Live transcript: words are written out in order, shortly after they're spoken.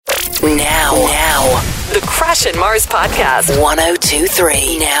Now. The Crash and Mars Podcast.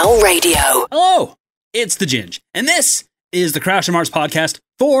 102.3 Now Radio. Hello, it's the Ginge, and this is the Crash and Mars Podcast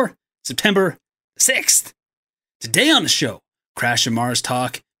for September 6th. Today on the show, Crash and Mars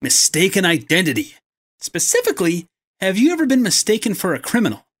talk mistaken identity. Specifically, have you ever been mistaken for a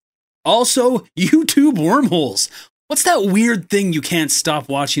criminal? Also, YouTube wormholes. What's that weird thing you can't stop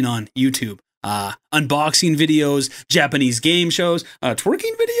watching on YouTube? Unboxing videos, Japanese game shows,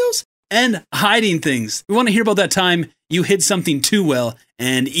 twerking videos, and hiding things. We want to hear about that time you hid something too well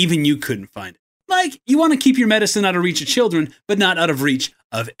and even you couldn't find it. Like, you want to keep your medicine out of reach of children, but not out of reach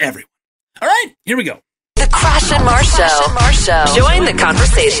of everyone. All right, here we go. The Crash and Mars Show. Join the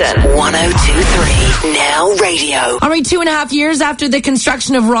conversation. 102.3 Now Radio. All right, 2.5 years after the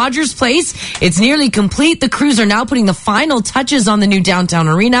construction of Rogers Place, it's nearly complete. The crews are now putting the final touches on the new downtown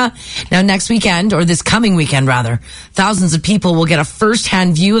arena. Now, next weekend, or this coming weekend, rather, thousands of people will get a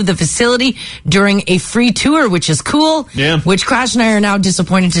first-hand view of the facility during a free tour, which is cool. Yeah. Which Crash and I are now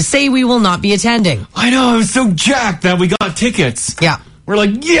disappointed to say we will not be attending. I know, I was so jacked that we got tickets. Yeah. We're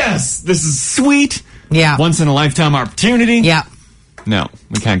like, yes, this is sweet. Yeah. Once in a lifetime opportunity. Yeah. No,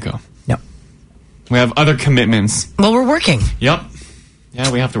 we can't go. No. We have other commitments. Well, we're working. Yep.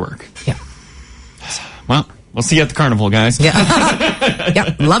 Yeah, we have to work. Yeah. Well, we'll see you at the carnival, guys. Yeah.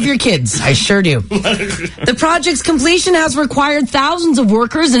 Yeah. Love your kids. I sure do. The project's completion has required thousands of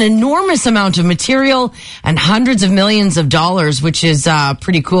workers, an enormous amount of material, and hundreds of millions of dollars, which is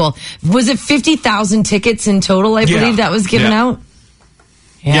pretty cool. Was it 50,000 tickets in total, I believe, that was given out?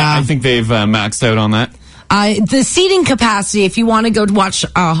 Yeah, I think they've maxed out on that. The seating capacity, if you want to go to watch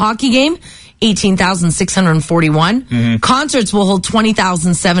a hockey game, 18,641. Mm-hmm. Concerts will hold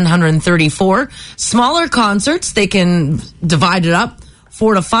 20,734. Smaller concerts, they can divide it up,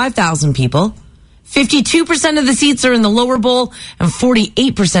 4,000 to 5,000 people. 52% of the seats are in the lower bowl and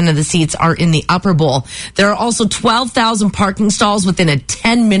 48% of the seats are in the upper bowl. There are also 12,000 parking stalls within a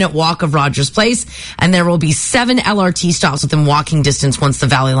 10-minute walk of Rogers Place, and there will be 7 LRT stops within walking distance once the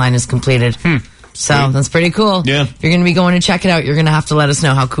Valley Line is completed. So that's pretty cool. Yeah. If you're going to be going to check it out, you're going to have to let us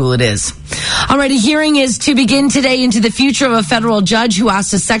know how cool it is. All right, a hearing is to begin today into the future of a federal judge who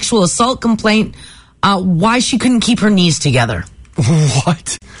asked a sexual assault complaint why she couldn't keep her knees together.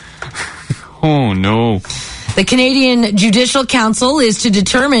 What? Oh, no. The Canadian Judicial Council is to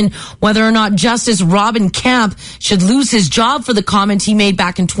determine whether or not Justice Robin Camp should lose his job for the comment he made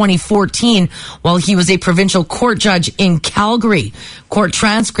back in 2014 while he was a provincial court judge in Calgary. Court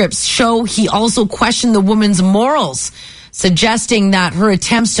transcripts show he also questioned the woman's morals, suggesting that her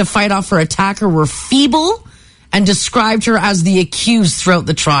attempts to fight off her attacker were feeble and described her as the accused throughout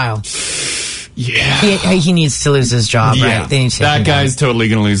the trial. Yeah. He needs to lose his job, right? They need to that guy's totally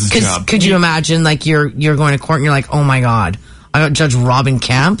going to lose his job. Could you imagine, like, you're going to court and you're like, oh my God, I got Judge Robin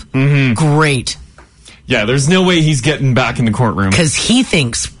Camp? Mm-hmm. Great. Yeah, there's no way he's getting back in the courtroom. Because he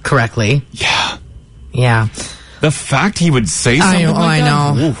thinks correctly. Yeah. Yeah. The fact he would say something like that?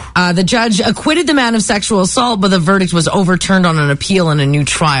 I know. The judge acquitted the man of sexual assault, but the verdict was overturned on an appeal and a new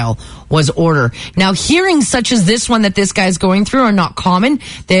trial was ordered. Now, hearings such as this one that this guy's going through are not common.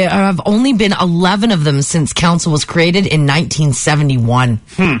 There have only been 11 of them since council was created in 1971.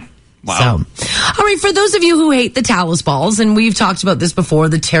 Wow. So, all right, for those of you who hate the talus balls, and we've talked about this before,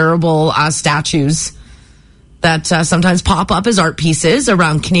 the terrible statues that sometimes pop up as art pieces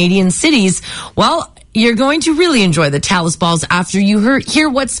around Canadian cities, well, you're going to really enjoy the talus balls after you hear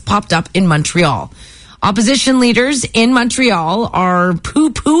what's popped up in Montreal. Opposition leaders in Montreal are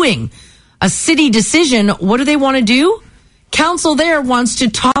poo-pooing a city decision. What do they want to do? Council there wants to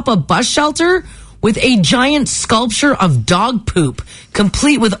top a bus shelter with a giant sculpture of dog poop,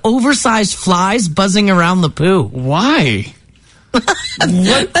 complete with oversized flies buzzing around the poo. Why?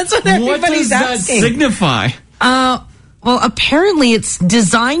 That's what everybody's asking. What does that signify? Well, apparently it's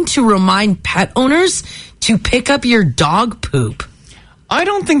designed to remind pet owners to pick up your dog poop. I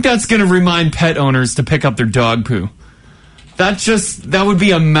don't think that's going to remind pet owners to pick up their dog poo. That would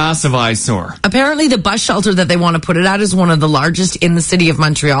be a massive eyesore. Apparently the bus shelter that they want to put it at is one of the largest in the city of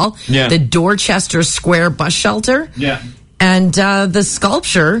Montreal. Yeah. The Dorchester Square bus shelter. Yeah. And the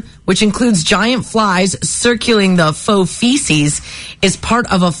sculpture, which includes giant flies circling the faux feces, is part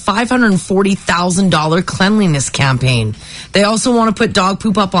of a $540,000 cleanliness campaign. They also want to put dog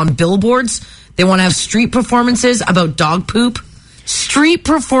poop up on billboards. They want to have street performances about dog poop. Street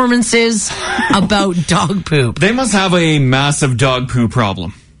performances about dog poop. They must have a massive dog poo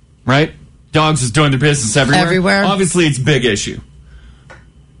problem, right? Dogs just doing their business everywhere. Obviously, it's a big issue.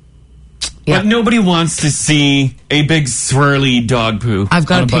 Yeah. But nobody wants to see a big swirly dog poo. I've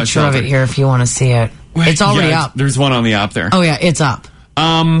got a picture of it here if you want to see it. It's already up. There's one on the app there. Oh, yeah, it's up.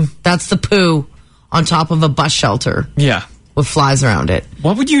 That's the poo on top of a bus shelter Yeah. with flies around it.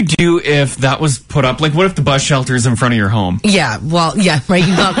 What would you do if that was put up? Like, what if the bus shelter is in front of your home? Yeah, well, yeah, right.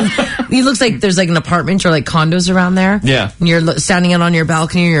 It looks like there's like an apartment or like condos around there. Yeah. And you're standing out on your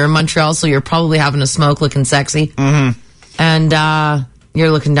balcony, you're in Montreal, so you're probably having a smoke, looking sexy. Mm-hmm. And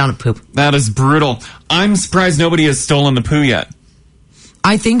you're looking down at poop. That is brutal. I'm surprised nobody has stolen the poo yet.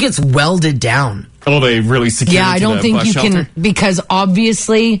 I think it's welded down. Oh, they really secured Yeah, it I to don't the think bus you shelter? can, because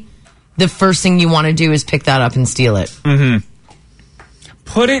obviously the first thing you want to do is pick that up and steal it.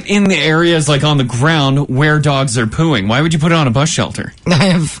 Put it in the areas like on the ground where dogs are pooing. Why would you put it on a bus shelter? I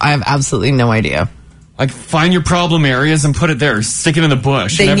have absolutely no idea. Like, find your problem areas and put it there. Stick it in the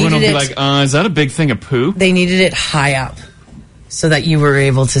bush. They and everyone will be needed like, is that a big thing of poo? They needed it high up so that you were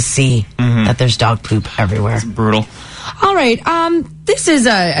able to see that there's dog poop everywhere. Brutal. All right, this is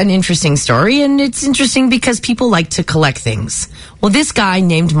an interesting story, and it's interesting because people like to collect things. Well, this guy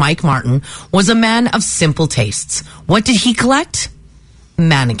named Mike Martin was a man of simple tastes. What did he collect?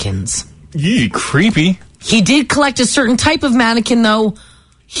 Mannequins. Yee, creepy. He did collect a certain type of mannequin, though.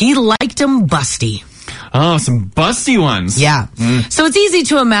 He liked them busty. Oh, some busty ones. Yeah. So it's easy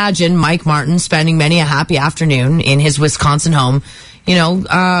to imagine Mike Martin spending many a happy afternoon in his Wisconsin home,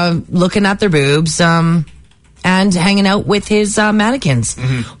 looking at their boobs, and hanging out with his mannequins.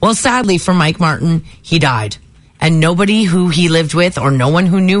 Well, sadly for Mike Martin, he died. And nobody who he lived with or no one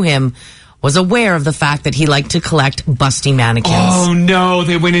who knew him was aware of the fact that he liked to collect busty mannequins. Oh, no.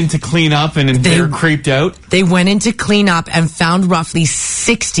 They went in to clean up and they're creeped out. They went in to clean up and found roughly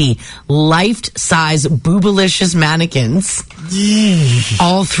 60 life-size boobalicious mannequins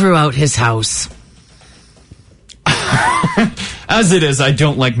all throughout his house. As it is, I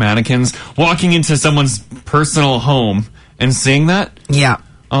don't like mannequins. Walking into someone's personal home and seeing that. Yeah.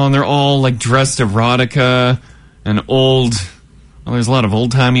 Oh, and they're all like dressed erotica and old. Oh, there's a lot of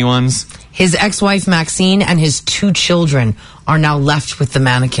old-timey ones. His ex-wife Maxine and his 2 children are now left with the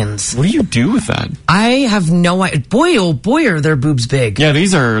mannequins. What do you do with that? I have no idea. Boy, oh boy, are their boobs big. Yeah,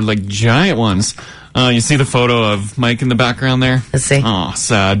 these are like giant ones. You see the photo of Mike in the background there? Let's see. Oh,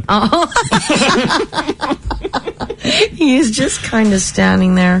 sad. He is just kind of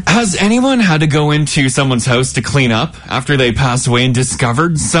standing there. Has anyone had to go into someone's house to clean up after they passed away and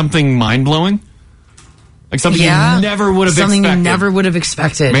discovered something mind-blowing? Like something you never would have expected. Something you never would have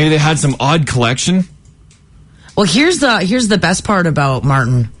expected. Maybe they had some odd collection. Well, here's the best part about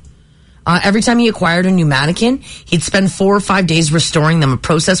Martin. Every time he acquired a new mannequin, he'd spend 4 or 5 days restoring them, a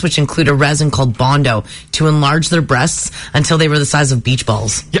process which included a resin called Bondo to enlarge their breasts until they were the size of beach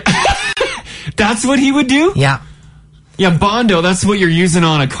balls. Yeah. That's what he would do? Yeah. Yeah, Bondo, that's what you're using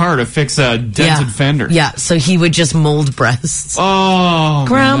on a car to fix a dented fender. Yeah, so he would just mold breasts. Oh,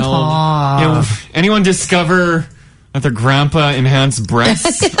 Grandpa. No. Yeah, anyone discover that their grandpa enhanced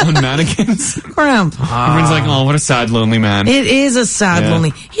breasts on mannequins? Grandpa. Everyone's like, oh, what a sad, lonely man. It is a sad, lonely.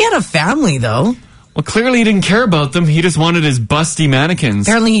 He had a family, though. Well, clearly he didn't care about them. He just wanted his busty mannequins.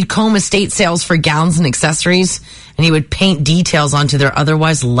 Apparently he'd comb estate sales for gowns and accessories, and he would paint details onto their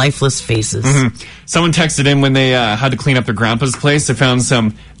otherwise lifeless faces. Someone texted in when they had to clean up their grandpa's place. They found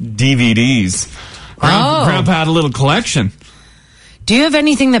some DVDs. Grandpa had a little collection. Do you have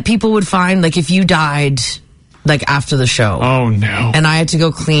anything that people would find, like if you died, like after the show? Oh, no. And I had to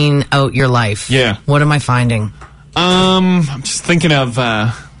go clean out your life. Yeah. What am I finding? I'm just thinking of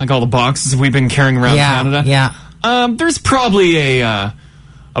like all the boxes we've been carrying around Canada. Yeah. There's probably a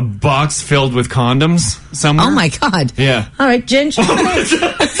box filled with condoms somewhere. Oh my God. Yeah. All right, Ginge.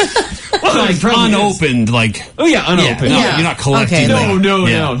 Like unopened, like. Oh yeah, unopened. Yeah. You're not collecting. Okay, like,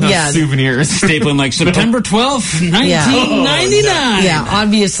 No, not souvenirs. Stapling like September 12th, 1999. Yeah,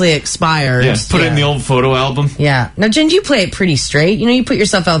 obviously expired. Yeah, put it in the old photo album. Yeah. Now, Ginge, you play it pretty straight. You know, you put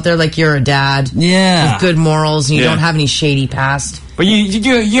yourself out there like you're a dad. Yeah. With good morals, and you Yeah. don't have any shady past. But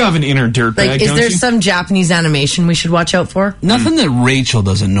you have an inner dirtbag, Like, is don't there you? some Japanese animation we should watch out for? Nothing that Rachel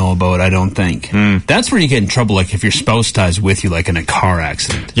doesn't know about, I don't think. That's where you get in trouble, like if your spouse dies with you, like in a car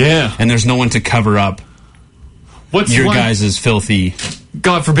accident. Yeah. And there's no one to cover up What's your one- guys' filthy...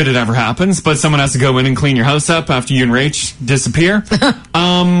 God forbid it ever happens, but someone has to go in and clean your house up after you and Rach disappear.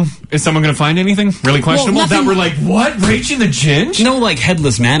 Is someone going to find anything really questionable? nothing- That we're like, what? Rach and the Ginge? No, like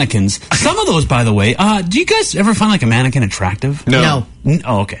headless mannequins. Some of those, by the way, do you guys ever find like a mannequin attractive? No.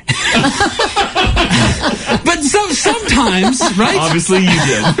 Oh, okay. But sometimes, right? Obviously you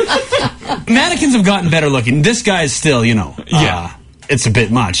did. Mannequins have gotten better looking. This guy is still, it's a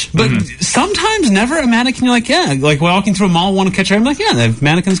bit much. But sometimes never a mannequin, you're like, yeah, like walking through a mall, want to catch her. I'm like, yeah, the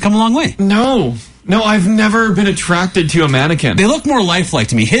mannequins come a long way. No, I've never been attracted to a mannequin. They look more lifelike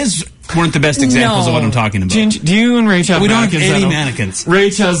to me. His weren't the best examples of what I'm talking about. Ginge, do you and Rach have We don't have mannequins? any mannequins.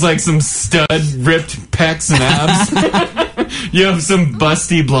 Rach has like some stud ripped pecs and abs. You have some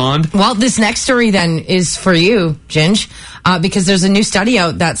busty blonde. Well, this next story then is for you, Ginge, because there's a new study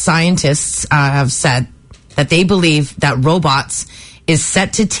out that scientists have said that they believe that robots is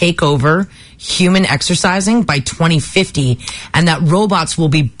set to take over human exercising by 2050, and that robots will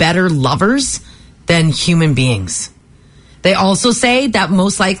be better lovers than human beings. They also say that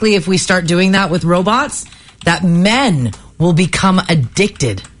most likely if we start doing that with robots, that men will become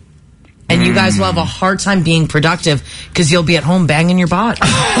addicted. And you guys will have a hard time being productive because you'll be at home banging your bot.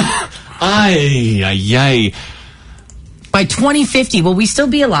 Ay. By 2050, will we still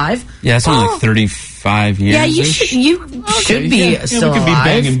be alive? Yeah, it's only like 35 years. Yeah, you should be still we could alive. be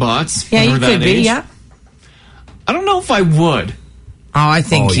banging bots. Yeah, when you we're that could be, age. yeah. I don't know if I would. Oh, I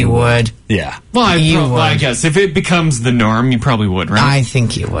think you would. Yeah. Well, You would. I guess if it becomes the norm, you probably would, right? I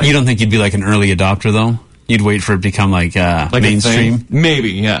think you would. You don't think you'd be like an early adopter, though? You'd wait for it to become like a mainstream? thing?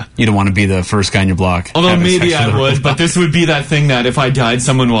 Maybe, yeah. You don't want to be the first guy in your block. Although having maybe sex with I a would, robot. but this would be that thing that if I died,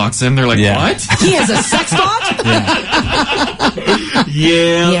 someone walks in, they're like, Yeah. what? He has a sex bot?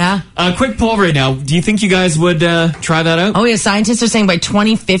 Yeah. Yeah. Quick poll right now. Do you think you guys would try that out? Oh, yeah, scientists are saying by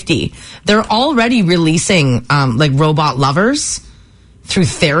 2050, they're already releasing like robot lovers through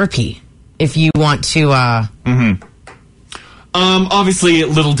therapy. If you want to... Obviously a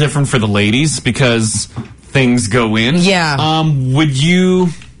little different for the ladies because things go in. Yeah. Would you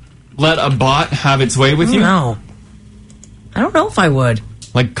let a bot have its way with you? No. I don't know if I would.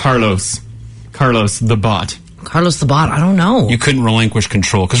 Like Carlos the bot. Carlos the bot, I don't know. You couldn't relinquish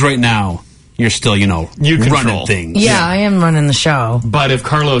control, because right now, you're still, You running control. things. yeah, I am running the show. But if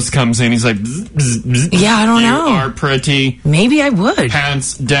Carlos comes in, he's like, bzz, bzz, bzz, Yeah, I don't you know. are pretty. Maybe I would.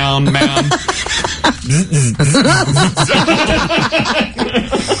 Pants down, ma'am.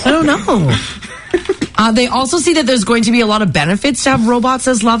 I don't know. They also see that there's going to be a lot of benefits to have robots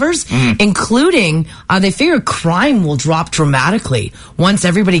as lovers, including they figure crime will drop dramatically once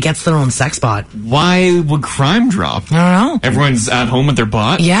everybody gets their own sex bot. Why would crime drop? I don't know. Everyone's at home with their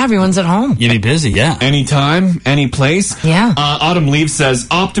bot. Yeah, everyone's at home. You'd be busy, yeah. Anytime, any place. Yeah. Autumn Leaf says,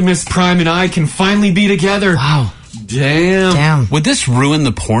 Optimus Prime and I can finally be together. Wow. Damn. Would this ruin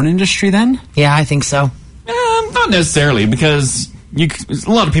the porn industry then? Yeah, I think so. Not necessarily, because a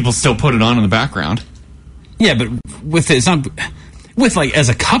lot of people still put it on in the background. Yeah, but with it, it's not with like as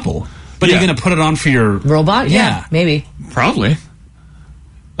a couple. But Yeah. are you going to put it on for your Robot? Yeah. Maybe. Probably.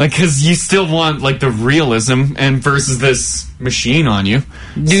 Like, because you still want, like, the realism and versus this machine on you.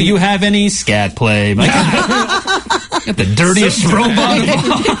 Do you have any scat play? Like, got the dirtiest robot of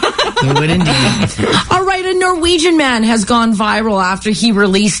all. You would indeed. All right, a Norwegian man has gone viral after he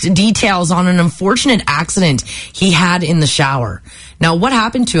released details on an unfortunate accident he had in the shower. Now, what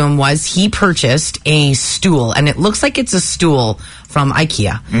happened to him was he purchased a stool, and it looks like it's a stool from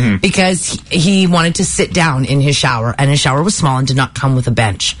IKEA, because he wanted to sit down in his shower, and his shower was small and did not come with a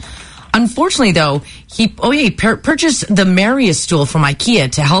bench. Unfortunately, though, he purchased the Marius stool from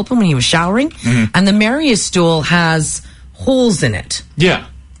IKEA to help him when he was showering, and the Marius stool has holes in it Yeah.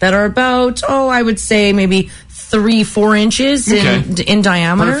 that are about, I would say maybe 3-4 inches in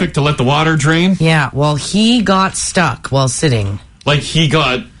diameter. Perfect to let the water drain. Yeah, well, he got stuck while sitting. Like, he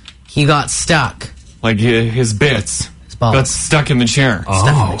got, stuck. like, his bits. balls. Got stuck in the chair. Stuck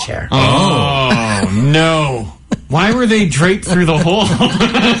in the chair. Oh, no. Why were they draped through the hole?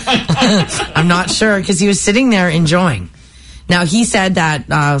 I'm not sure, because he was sitting there enjoying. Now, he said that,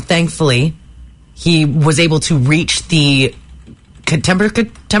 thankfully, he was able to reach the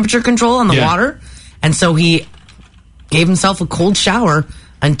temperature control on the water, and so he gave himself a cold shower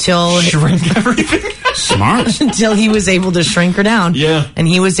until Shrink everything. Smart. until he was able to shrink her down. Yeah. And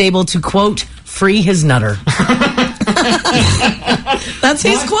he was able to, quote, free his nutter. That's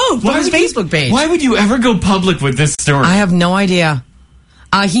his quote from his Facebook page. Why would you ever go public with this story? I have no idea.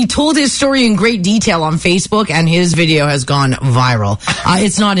 He told his story in great detail on Facebook, and his video has gone viral.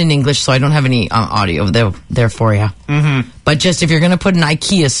 It's not in English, so I don't have any audio there for you. Mm-hmm. But just if you're going to put an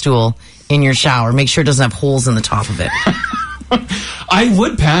IKEA stool in your shower, make sure it doesn't have holes in the top of it. I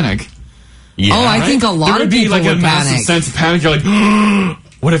would panic. Yeah. Oh, I think a lot There would of be people like a would massive panic. sense of panic. You're like,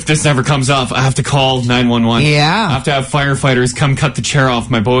 what if this never comes off? I have to call 911. Yeah. I have to have firefighters come cut the chair off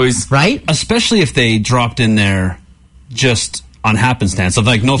my boys. Right? Especially if they dropped in there just on happenstance. So,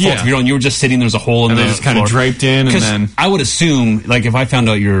 like, no fault of your own. You were just sitting, there's a hole in And the they just kind of floor. draped in, and 'Cause then... I would assume, like, if I found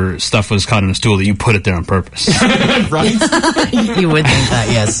out your stuff was caught in a stool, that you put it there on purpose. Right? You would think that,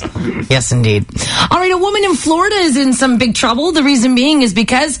 yes. Yes, indeed. All right, right, a woman in Florida is in some big trouble. The reason being is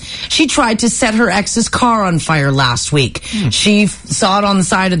because she tried to set her ex's car on fire last week. She saw it on the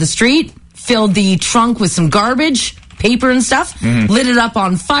side of the street, filled the trunk with some garbage, paper and stuff, lit it up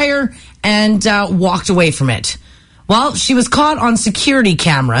on fire, and walked away from it. Well, she was caught on security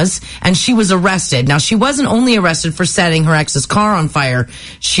cameras, and she was arrested. Now, she wasn't only arrested for setting her ex's car on fire.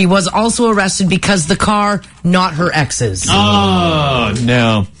 She was also arrested because the car, not her ex's. Oh,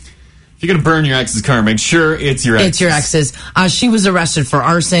 no. If you're going to burn your ex's car, make sure it's your ex's. It's your ex's. She was arrested for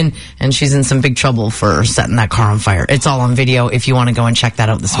arson, and she's in some big trouble for setting that car on fire. It's all on video if you want to go and check that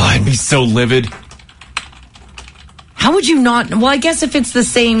out this morning. I'd be so livid. How would you not? Well, I guess if it's the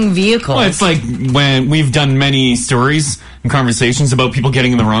same vehicle. Well, it's like when we've done many stories and conversations about people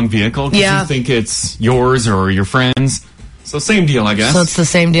getting in the wrong vehicle because you think it's yours or your friend's. So same deal, I guess. So it's the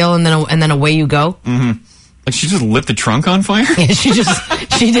same deal, and then away you go? Mm-hmm. Like she just lit the trunk on fire? Yeah,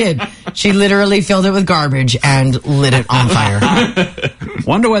 she did. She literally filled it with garbage and lit it on fire.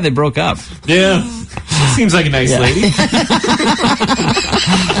 Wonder why they broke up. Yeah. She seems like a nice lady.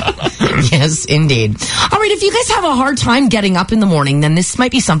 Yes, indeed. All right, if you guys have a hard time getting up in the morning, then this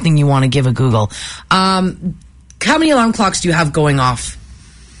might be something you want to give a Google. How many alarm clocks do you have going off?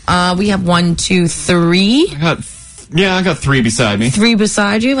 We have 1, 2, 3. I got 3 beside me. 3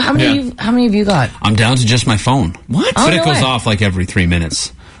 beside you? How many have you got? I'm down to just my phone. What? But it goes off like every 3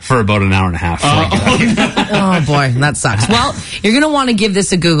 minutes for about an hour and a half. Oh, boy, that sucks. Well, you're going to want to give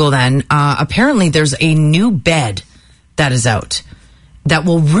this a Google then. Apparently, there's a new bed that is out that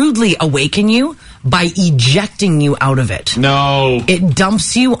will rudely awaken you by ejecting you out of it. No. It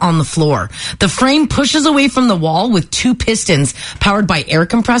dumps you on the floor. The frame pushes away from the wall with 2 pistons powered by air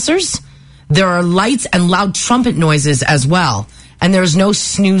compressors. There are lights and loud trumpet noises as well. And there's no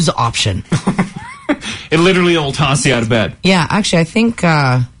snooze option. It literally will toss you out of bed. Yeah, actually, I think,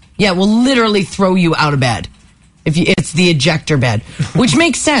 it will literally throw you out of bed. It's the ejector bed, which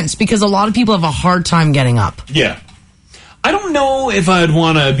makes sense because a lot of people have a hard time getting up. Yeah. I don't know if I'd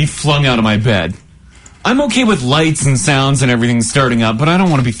want to be flung out of my bed. I'm okay with lights and sounds and everything starting up, but I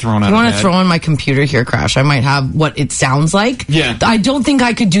don't want to be thrown out of bed. You want to throw on my computer here, Crash? I might have what it sounds like. Yeah. I don't think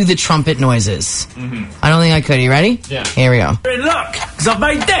I could do the trumpet noises. I don't think I could. Are you ready? Yeah. Here we go. Good luck, because I've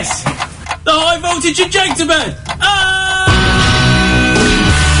made this. The high voltage ejector bed.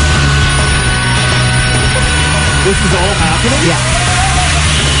 This is all happening? Yeah.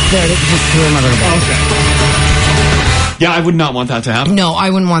 There, just threw him out of the bed. Okay. Yeah, I would not want that to happen. No,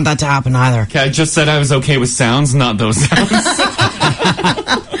 I wouldn't want that to happen either. Okay, I just said I was okay with sounds, not those sounds.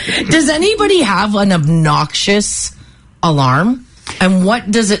 Does anybody have an obnoxious alarm? And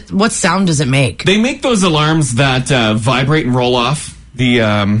what sound does it make? They make those alarms that vibrate and roll off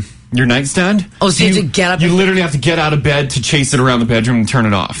the your nightstand. Oh, so you have to get up. You literally have to get out of bed to chase it around the bedroom and turn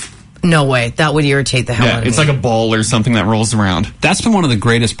it off. No way. That would irritate the hell out of me. It's like a ball or something that rolls around. That's been one of the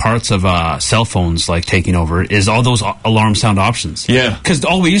greatest parts of cell phones, like taking over, is all those alarm sound options. Yeah. Because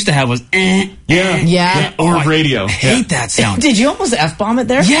all we used to have was Yeah. Or radio. I hate that sound. Did you almost F-bomb it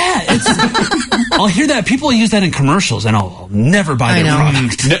there? Yeah. I'll hear that. People use that in commercials, and I'll never buy their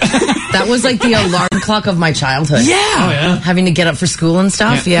product. That was like the alarm clock of my childhood. Yeah. Oh, yeah. Having to get up for school and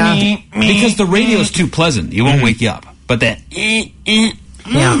stuff. Yeah. Because the radio is too pleasant. You won't wake you up. But that...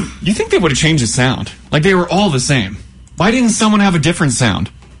 Yeah. You think they would have changed the sound? Like they were all the same. Why didn't someone have a different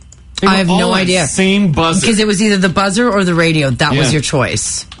sound? I have no idea. Same buzzer. Because it was either the buzzer or the radio. That was your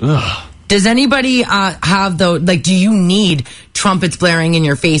choice. Ugh. Does anybody have do you need trumpets blaring in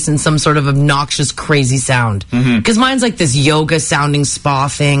your face and some sort of obnoxious, crazy sound? Because mine's like this yoga sounding spa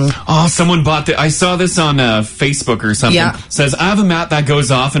thing. Oh, someone bought I saw this on Facebook or something. Yeah. Says, I have a mat that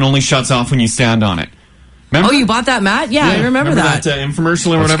goes off and only shuts off when you stand on it. Remember? Oh, you bought that mat? Yeah, I remember that.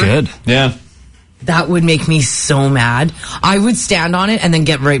 Infomercial or That's whatever? Good. Yeah. That would make me so mad. I would stand on it and then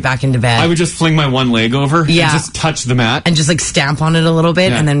get right back into bed. I would just fling my one leg over and Yeah. just touch the mat. and just like stamp on it a little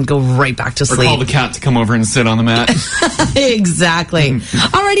bit Yeah. and then go right back to Or sleep. call the cat to come over and sit on the mat. Exactly.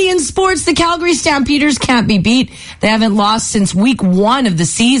 Alrighty, in sports, the Calgary Stampeders can't be beat. They haven't lost since week 1 of the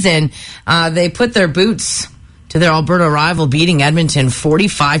season. They put their boots to their Alberta rival, beating Edmonton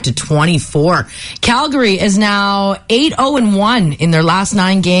 45-24. Calgary is now 8-0-1 in their last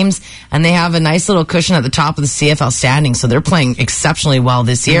 9 games, and they have a nice little cushion at the top of the CFL standing, so they're playing exceptionally well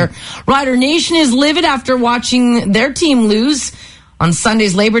this year. Rider Nation is livid after watching their team lose on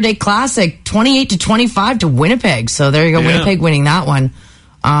Sunday's Labor Day Classic, 28-25 to Winnipeg. So there you go, Yeah. Winnipeg winning that one,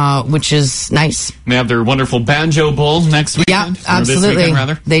 which is nice. They have their wonderful Banjo Bowl next weekend. Yeah, Or this absolutely. weekend,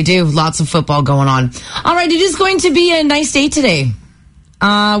 rather. They do. Lots of football going on. All right, it is going to be a nice day today.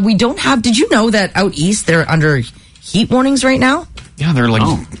 We don't have... Did you know that out east they're under heat warnings right now? Yeah, they're like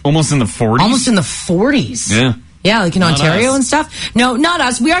almost in the 40s. Almost in the 40s. Yeah. Yeah, like in Not Ontario us. and stuff. No, not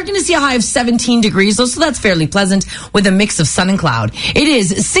us. We are going to see a high of 17 degrees, though, so that's fairly pleasant with a mix of sun and cloud. It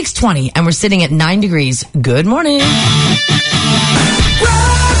is 6:20, and we're sitting at 9 degrees. Good morning.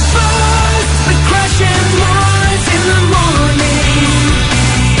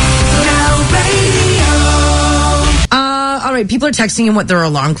 All right, people are texting in what their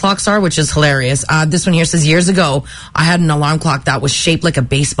alarm clocks are, which is hilarious. This one here says, years ago, I had an alarm clock that was shaped like a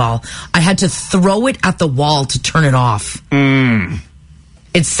baseball. I had to throw it at the wall to turn it off.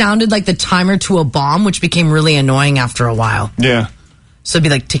 It sounded like the timer to a bomb, which became really annoying after a while. Yeah. So it'd be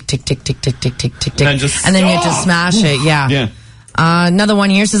like tick, tick, tick, tick, tick, tick, tick, tick, tick. And just And then you had to smash it, yeah. Yeah. Another one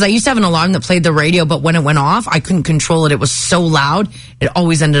here says, I used to have an alarm that played the radio, but when it went off, I couldn't control it. It was so loud, it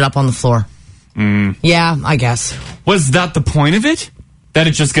always ended up on the floor. Yeah, I guess. Was that the point of it? That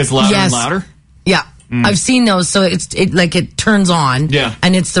it just gets louder and louder? Yeah. I've seen those, so it turns on, Yeah.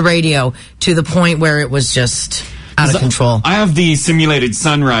 and it's the radio to the point where it was just out of control. I have the simulated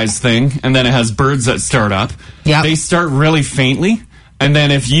sunrise thing, and then it has birds that start up. Yep. They start really faintly, and then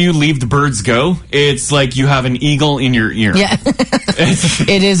if you leave the birds go, it's like you have an eagle in your ear. Yeah.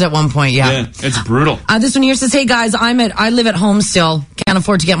 It is at one point, yeah. Yeah, it's brutal. This one here says, hey guys, I live at home still. Can't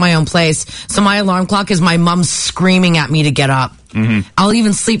afford to get my own place. So my alarm clock is my mom screaming at me to get up. I'll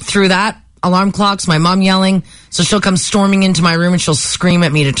even sleep through that. Alarm clock's my mom yelling. So she'll come storming into my room and she'll scream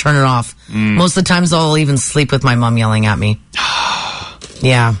at me to turn it off. Most of the times I'll even sleep with my mom yelling at me.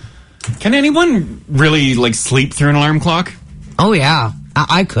 Yeah. Can anyone really sleep through an alarm clock? Oh yeah.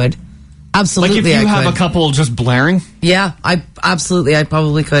 I could. Absolutely, Like if you I have could. a couple just blaring? Yeah, I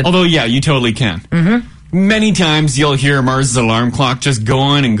probably could. Although, yeah, you totally can. Many times you'll hear Mars's alarm clock just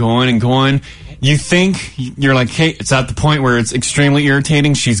going and going and going. You think, you're like, hey, it's at the point where it's extremely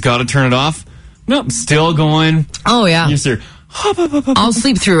irritating. She's got to turn it off. Nope, still going. Oh, yeah. You see her, I'll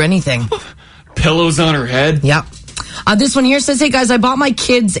sleep through anything. pillows on her head. Yep. This one here says, hey guys, I bought my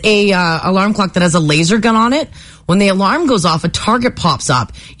kids a alarm clock that has a laser gun on it. When the alarm goes off, a target pops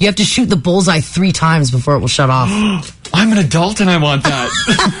up. You have to shoot the bullseye 3 times before it will shut off. I'm an adult and I want that.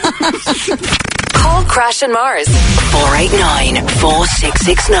 Call Crash and Mars.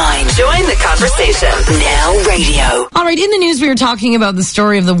 489-4669. Join the conversation. Now radio. All right, in the news, we were talking about the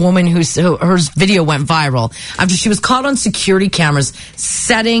story of the woman her video went viral after she was caught on security cameras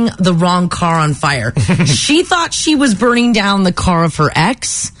setting the wrong car on fire. She thought she was burning down the car of her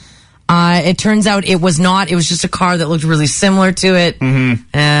ex. It turns out it was not. It was just a car that looked really similar to it.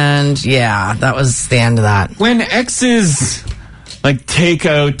 And yeah, that was the end of that. When exes take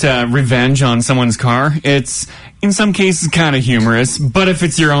out revenge on someone's car, it's in some cases kind of humorous, but if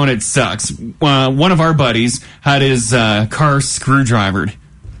it's your own, it sucks. One of our buddies had his car screwdrivered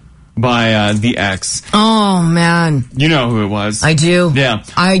by the ex. Oh man, You know who it was. I do. Yeah.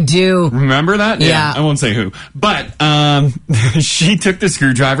 I do. Remember that? Yeah. I won't say who. But she took the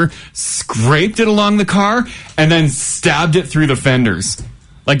screwdriver, scraped it along the car, and then stabbed it through the fenders.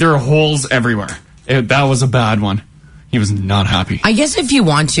 There are holes everywhere. That was a bad one. He was not happy. I guess if you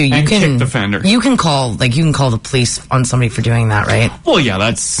want to, you And can kick the fender. You can call the police on somebody for doing that, right? Well, yeah,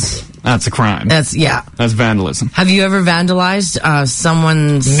 that's a crime. That's vandalism. Have you ever vandalized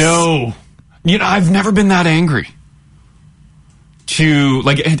someone's? No. I've never been that angry.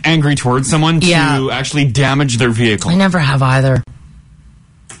 Angry towards someone to actually damage their vehicle. I never have either.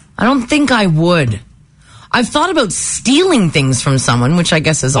 I don't think I would. I've thought about stealing things from someone, which I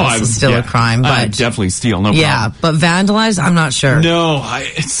guess is also still a crime. But I'd definitely steal, no problem. Yeah, but vandalize, I'm not sure. No,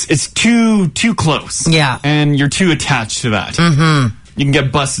 it's too close. Yeah. And you're too attached to that. You can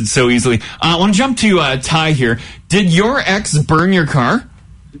get busted so easily. I want to jump to Ty here. Did your ex burn your car?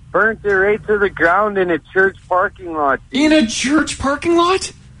 Burnt it right to the ground in a church parking lot. In a church parking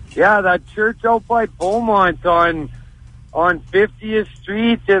lot? Yeah, that church out by Beaumont on 50th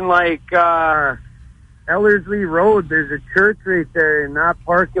Street and Ellerslie Road. There's a church right there in that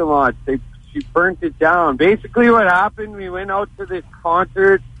parking lot. She burnt it down. Basically what happened, we went out to this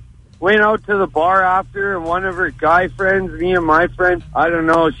concert, went out to the bar after, and one of her guy friends, me and my friend, I don't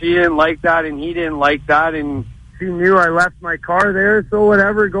know, she didn't like that and he didn't like that, and she knew I left my car there, so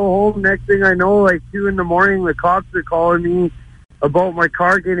whatever, go home. Next thing I know, 2 in the morning, the cops are calling me about my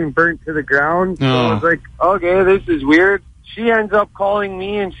car getting burnt to the ground. So I was like, okay, this is weird. She ends up calling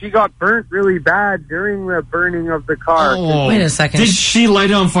me, and she got burnt really bad during the burning of the car. Oh. Wait a second. Did she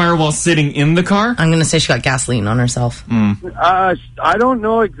light it on fire while sitting in the car? I'm going to say she got gasoline on herself. I don't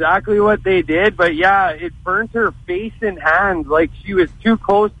know exactly what they did, but yeah, it burnt her face and hands. She was too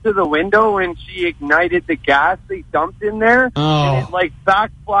close to the window when she ignited the gas they dumped in there. And it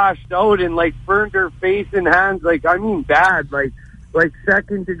backflashed out and burnt her face and hands. Bad. like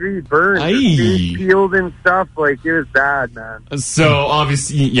second-degree burns. Aye. The face peeled and stuff. Like, it was bad, man. So,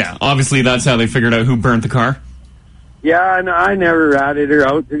 obviously that's how they figured out who burnt the car. Yeah, and I never ratted her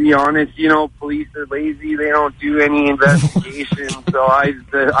out, to be honest. You know, police are lazy. They don't do any investigation. So I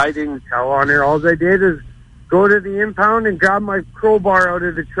didn't tell on her. All I did is go to the impound and grab my crowbar out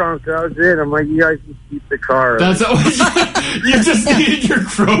of the trunk. That was it. I'm like, you guys can keep the car. That's you just needed your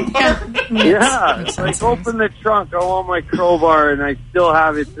crowbar. Yeah, it's like, open the trunk. I want my crowbar, and I still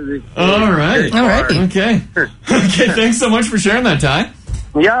have it to this day. All right. Okay. Okay, thanks so much for sharing that, Ty.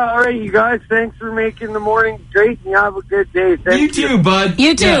 Yeah, all right, you guys. Thanks for making the morning great, and you have a good day. Thank You too, bud.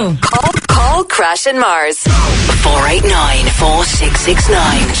 You too. Yeah. Call Crash and Mars.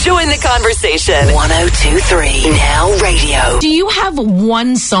 489-4669. Join the conversation. 102.3 Now Radio. Do you have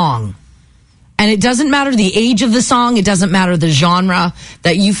one song, and it doesn't matter the age of the song, it doesn't matter the genre,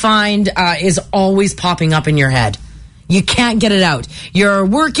 that you find is always popping up in your head? You can't get it out. You're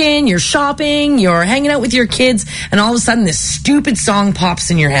working, you're shopping, you're hanging out with your kids, and all of a sudden this stupid song pops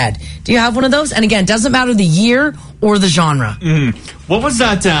in your head. Do you have one of those? And again, it doesn't matter the year or the genre. What was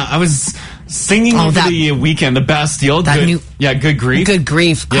that? I was singing over the weekend, the Bastille. Good Grief. Good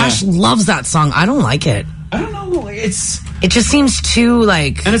Grief. Yeah. Gosh, loves that song. I don't like it. I don't know. It just seems too,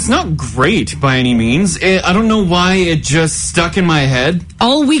 like... And it's not great by any means. I don't know why it just stuck in my head.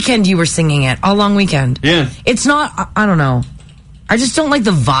 All weekend you were singing it. All long weekend. Yeah. It's not... I don't know. I just don't like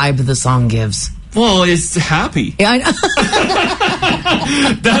the vibe the song gives. Well, it's happy. Yeah, I know.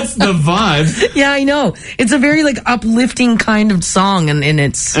 That's the vibe. Yeah, I know. It's a very, like, uplifting kind of song, and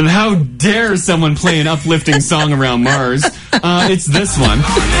it's... And how dare someone play an uplifting song around Mars? It's this one.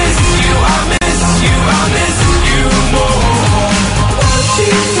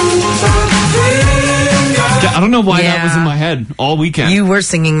 I don't know why that was in my head all weekend. You were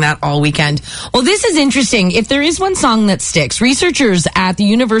singing that all weekend. Well, this is interesting. If there is one song that sticks, researchers at the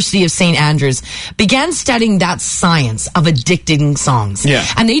University of St. Andrews began studying that science of addicting songs. Yeah.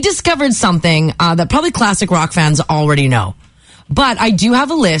 And they discovered something that probably classic rock fans already know. But I do have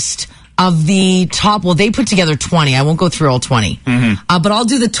a list of the top, well, they put together 20. I won't go through all 20. But I'll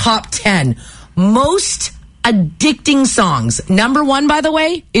do the top 10 most addicting songs. Number 1, by the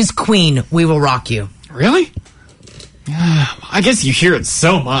way, is Queen, We Will Rock You. Really? I guess you hear it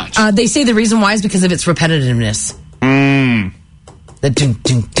so much. They say the reason why is because of its repetitiveness. The doom,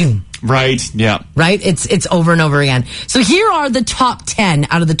 doom, doom. Right, yeah. Right? It's over and over again. So here are the top 10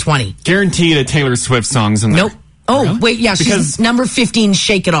 out of the 20. Guaranteed a Taylor Swift songs in there. Nope. Oh, really? wait, yeah, she's number 15,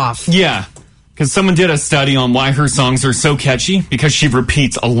 Shake It Off. Yeah. Because someone did a study on why her songs are so catchy, because she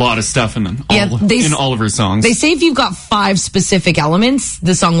repeats a lot of stuff in them. In all of her songs. They say if you've got 5 specific elements,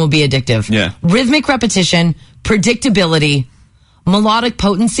 the song will be addictive. Yeah. Rhythmic repetition, predictability, melodic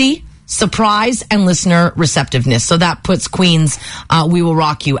potency, surprise, and listener receptiveness. So that puts Queen's We Will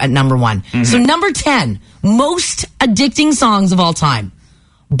Rock You at number 1. So number 10, most addicting songs of all time.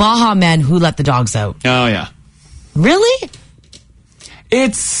 Baha Men, Who Let the Dogs Out. Oh, yeah. Really?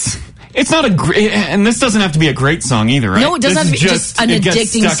 It's not a great, and this doesn't have to be a great song either, right? No, it doesn't have to be just an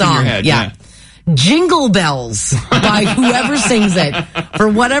addicting song. In your head, yeah. Jingle Bells by whoever sings it. For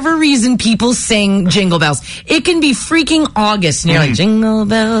whatever reason, people sing Jingle Bells. It can be freaking August, and you're like, Jingle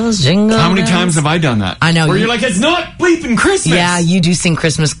Bells, Jingle Bells. How many times have I done that? I know. Where you're like, it's not bleeping Christmas. Yeah, you do sing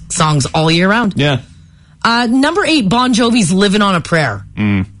Christmas songs all year round. Yeah. Number 8, Bon Jovi's Livin' on a Prayer.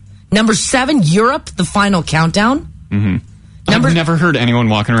 Number 7, Europe, The Final Countdown. I've never heard anyone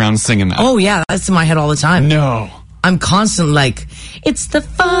walking around singing that. Oh, yeah, that's in my head all the time. No. I'm constantly like, it's the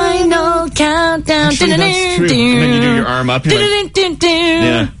final countdown. Actually, that's true. And then you do your arm up. You're like,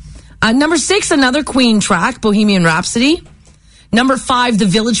 yeah. Number 6, another Queen track, Bohemian Rhapsody. Number 5, The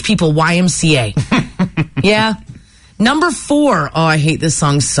Village People, YMCA. Yeah. Number 4, oh, I hate this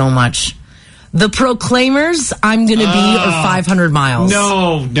song so much. The Proclaimers, I'm Gonna Be, or 500 Miles.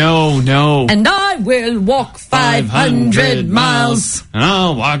 No. And I will walk 500 miles. And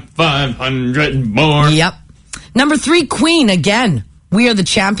I'll walk 500 more. Yep. Number 3, Queen, again. We Are the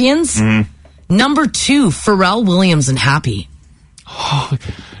Champions. Number 2, Pharrell Williams and Happy. Oh,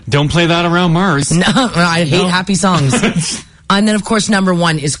 don't play that around Mars. No, I hate happy songs. And then, of course, number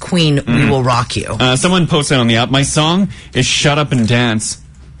 1 is Queen, We Will Rock You. Someone posted on the app, my song is Shut Up and Dance.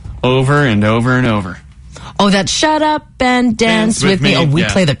 Over and over and over. Oh, that Shut Up and Dance with Me. Oh, we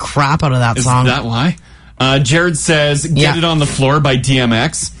play the crap out of that song. Is that why? Jared says, Get It on the Floor by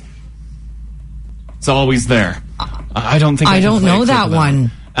DMX. It's always there. I don't think I don't know that one.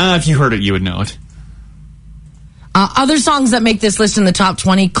 If you heard it, you would know it. Other songs that make this list in the top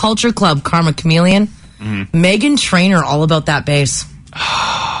 20, Culture Club, Karma Chameleon. Meghan Trainor, All About That Bass.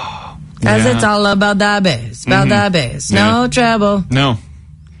 Cause it's all about that bass, about that bass. No treble. No.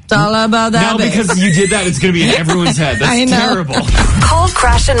 It's all about that bass. No, because you did that, it's going to be in everyone's head. That's I know. terrible. Call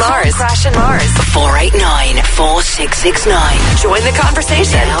Crash and Mars. 489-4669. Join the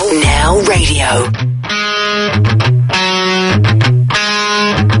conversation. Now Radio.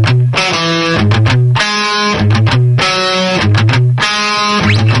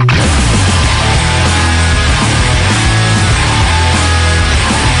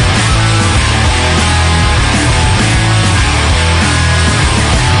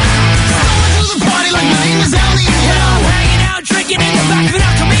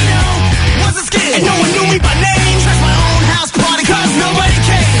 And no one knew me by name. Trust my own house party, cause nobody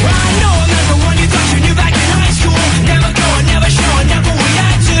came. I know I'm not the one you thought you knew back in high school. Never going, never showing, never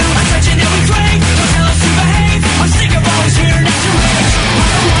react to. I'm touching every flame, don't tell us to behave. I'm sick of always hearing that you rage. I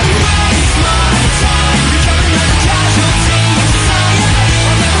don't want to waste my time becoming another casualty of society.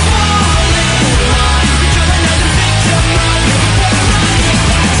 I'll never fall in line, become another victim of your formality.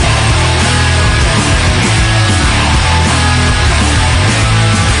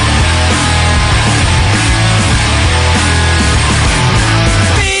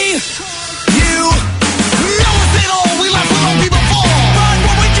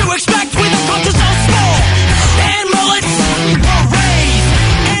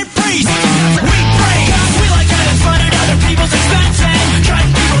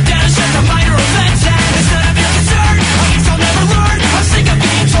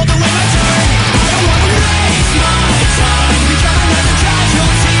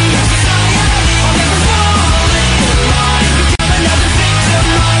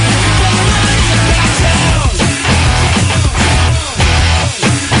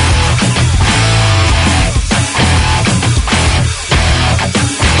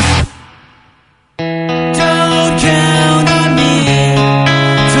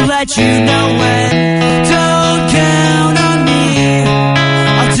 Let you know when. Don't count on me.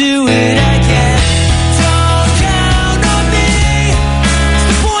 I'll do it again. Don't count on me. It's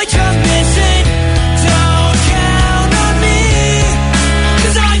the point you're missing. Don't count on me.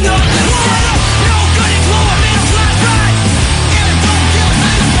 Cause I'm not the one. No good and glow, I'm in a flashback. And don't give a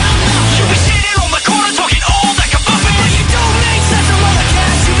thing about nothing. You be sitting on the corner talking all that kabuffin. But you don't make sense of all the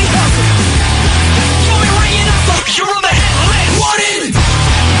cash you be hustling. You'll be ringing up the you're on the headline. What is it?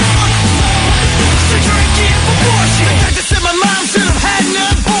 Drinking for bullshit. I just said my mom should have had an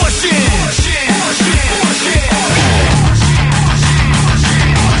abortion.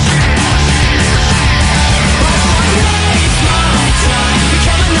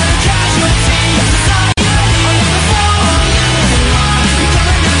 Become another casualty of society. I'll never fall in line. Become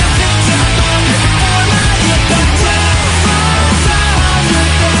another victim of your formality.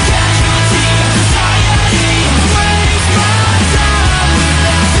 But casualty of society. Waste my time with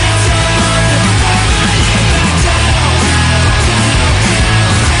that victim of your formality.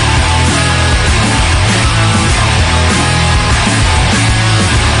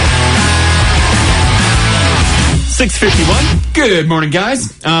 6:51. Good morning,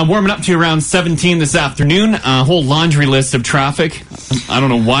 guys. Warming up to around 17 this afternoon. A whole laundry list of traffic. I don't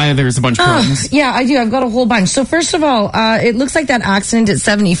know why there's a bunch of problems. Yeah, I do. I've got a whole bunch. So first of all, it looks like that accident at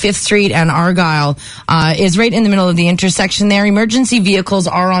 75th Street and Argyle is right in the middle of the intersection there. Emergency vehicles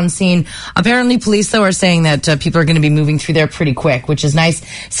are on scene. Apparently, police, though, are saying that people are going to be moving through there pretty quick, which is nice.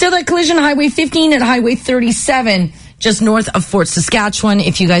 Still that collision, Highway 15 at Highway 37, just north of Fort Saskatchewan.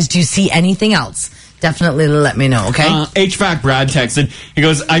 If you guys do see anything else, definitely let me know, okay? HVAC Brad texted. He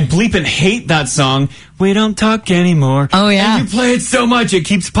goes, I bleep and hate that song. We don't talk anymore. Oh, yeah. And you play it so much, it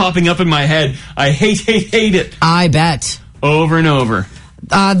keeps popping up in my head. I hate it. I bet. Over and over.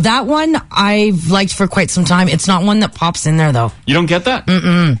 That one I've liked for quite some time. It's not one that pops in there, though. You don't get that?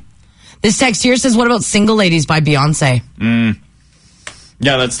 Mm-mm. This text here says, what about Single Ladies by Beyonce?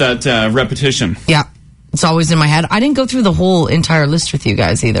 Yeah, that's that repetition. Yeah. It's always in my head. I didn't go through the whole entire list with you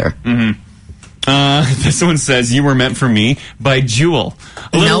guys either. This one says, You Were Meant for Me by Jewel.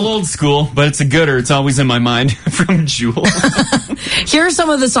 A little old school, but it's a gooder. It's always in my mind from Jewel. Here are some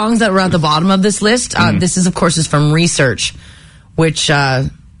of the songs that were at the bottom of this list. This is, of course, is from research, which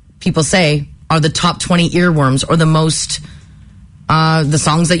people say are the top 20 earworms or the most, the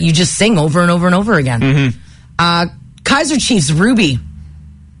songs that you just sing over and over and over again. Kaiser Chiefs, Ruby.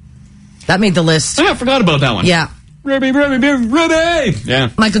 That made the list. Oh, I forgot about that one. Yeah. Ruby. Yeah.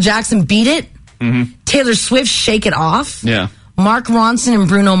 Michael Jackson, Beat It. Taylor Swift, Shake It Off. Yeah. Mark Ronson and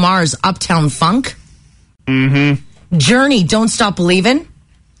Bruno Mars, Uptown Funk. Journey, Don't Stop Believin'.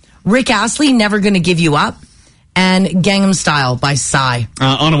 Rick Astley, Never Gonna Give You Up. And Gangnam Style by Psy.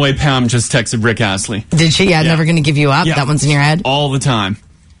 On the way, Pam just texted Rick Astley. Did she? Yeah, Never Gonna Give You Up. Yeah. That one's in your head. All the time.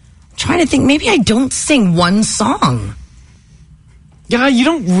 Trying to think, maybe I don't sing one song. Yeah, you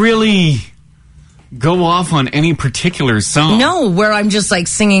don't really go off on any particular song. No, where I'm just like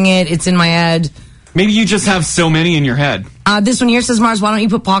singing it, it's in my head. Maybe you just have so many in your head. This one here says, Mars, why don't you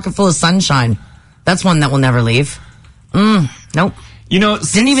put Pocket Full of Sunshine? That's one that will never leave. Nope. You know,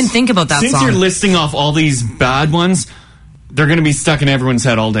 Didn't even think about that since song. you're listing off all these bad ones, they're going to be stuck in everyone's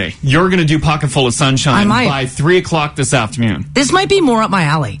head all day. You're going to do Pocket Full of Sunshine by 3 o'clock this afternoon. This might be more up my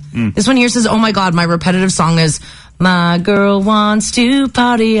alley. This one here says, oh my God, my repetitive song is My Girl Wants to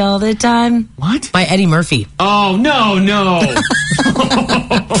Party All the Time. What? By Eddie Murphy. Oh, no.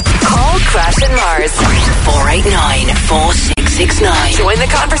 Call Crash and Mars 489-4669. Join the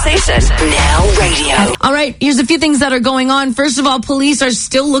conversation. Now radio. All right, here's a few things that are going on. First of all, police are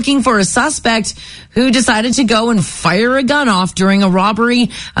still looking for a suspect who decided to go and fire a gun off during a robbery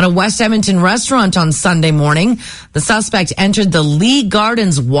at a West Edmonton restaurant on Sunday morning. The suspect entered the Lee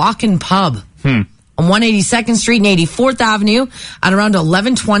Gardens Walk-In Pub on 182nd Street and 84th Avenue at around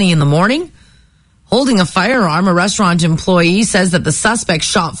 11:20 in the morning. Holding a firearm, a restaurant employee says that the suspect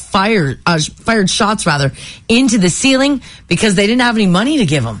fired shots into the ceiling because they didn't have any money to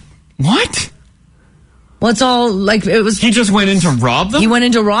give him. What? Well, it's all like it was. He just went in to rob them? He went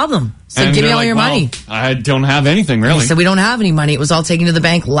in to rob them. Said, And give me they're all like, your well, money. I don't have anything, really. He said, we don't have any money. It was all taken to the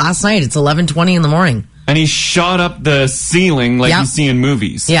bank last night. It's 11:20 in the morning. And he shot up the ceiling like you see in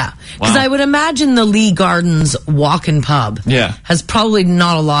movies. Yeah. Because Wow. I would imagine the Lee Gardens Walk-In Pub has probably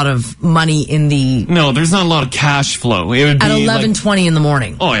not a lot of money in the... No, there's not a lot of cash flow. It would be At 11:20 in the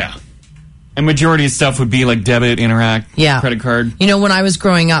morning. Oh, yeah. And majority of stuff would be like debit, Interact, credit card. You know, when I was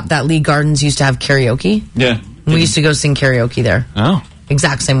growing up, that Lee Gardens used to have karaoke. Yeah. We used to go sing karaoke there. Oh.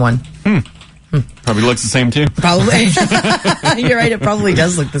 Exact same one. Probably looks the same, too. Probably. You're right. It probably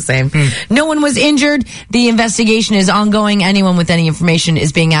does look the same. No one was injured. The investigation is ongoing. Anyone with any information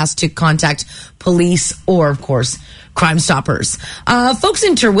is being asked to contact police or, of course, Crime Stoppers. Folks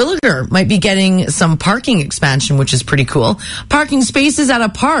in Terwilliger might be getting some parking expansion, which is pretty cool. Parking spaces at a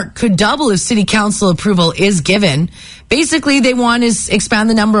park could double if city council approval is given. Basically, they want to expand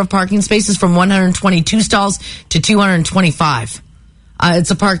the number of parking spaces from 122 stalls to 225.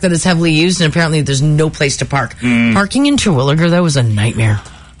 It's a park that is heavily used, and apparently there's no place to park. Parking in Terwilliger, that was a nightmare.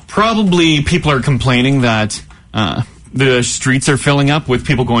 Probably people are complaining that the streets are filling up with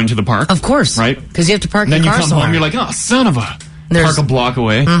people going to the park. Of course. Right? Because you have to park And then your you car come somewhere. home, you're like, oh, son of a... Park a block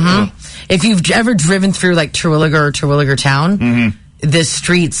away. If you've ever driven through like Terwilliger or Terwilliger Town, the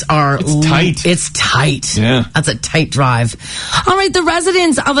streets are... It's tight. It's tight. Yeah. That's a tight drive. All right, the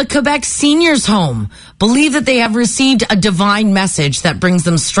residents of a Quebec seniors home believe that they have received a divine message that brings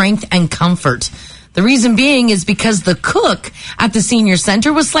them strength and comfort. The reason being is because the cook at the senior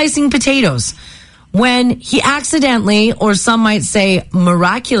center was slicing potatoes when he accidentally, or some might say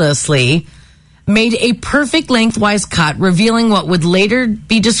miraculously, made a perfect lengthwise cut, revealing what would later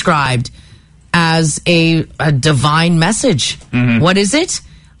be described as a divine message. What is it?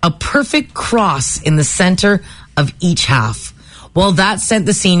 A perfect cross in the center of each half. Well, that sent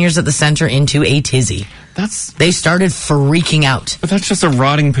the seniors at the center into a tizzy. They started freaking out. But that's just a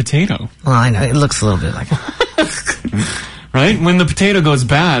rotting potato. Well, I know. It looks a little bit like Right? When the potato goes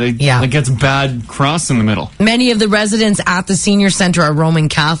bad, it gets bad cross in the middle. Many of the residents at the senior center are Roman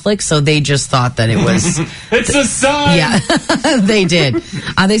Catholic, so they just thought that it was... It's a sign! Yeah, they did.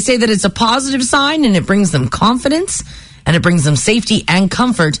 They say that it's a positive sign, and it brings them confidence, and it brings them safety and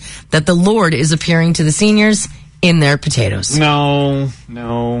comfort that the Lord is appearing to the seniors in their potatoes. No.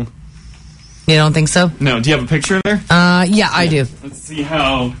 You don't think so? No. Do you have a picture there? Yeah, I do. Let's see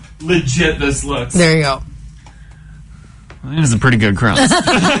how legit this looks. There you go. That is a pretty good cross.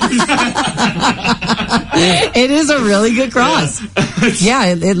 It is a really good cross. Yeah,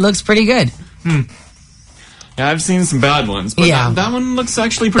 it looks pretty good. Yeah, I've seen some bad ones, but that one looks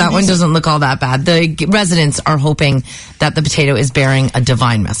actually pretty That one decent. doesn't look all that bad. The residents are hoping that the potato is bearing a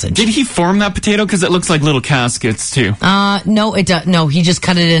divine message. Did he form that potato? Because it looks like little caskets, too. No, no, he just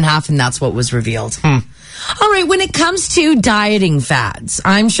cut it in half, and that's what was revealed. All right, when it comes to dieting fads,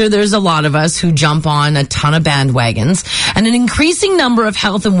 I'm sure there's a lot of us who jump on a ton of bandwagons, and an increasing number of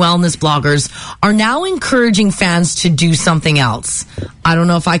health and wellness bloggers are now encouraging fans to do something else. I don't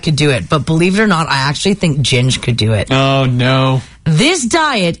know if I could do it, but believe it or not, I actually think Ginge could do it. Oh, no. This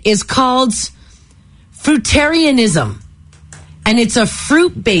diet is called fruitarianism, and it's a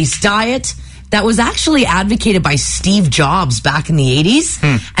fruit-based diet that was actually advocated by Steve Jobs back in the 80s,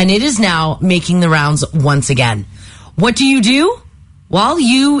 and it is now making the rounds once again. What do? Well,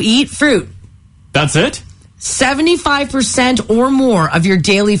 you eat fruit. That's it? 75% or more of your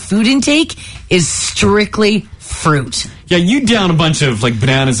daily food intake is strictly fruit. Yeah, you down a bunch of like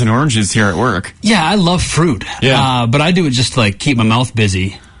bananas and oranges here at work. Yeah, I love fruit. Yeah. But I do it just to like keep my mouth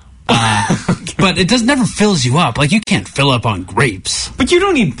busy. But it never fills you up. Like, you can't fill up on grapes. But you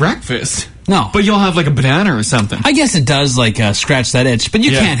don't eat breakfast. No. But you'll have like a banana or something. I guess it does like scratch that itch, but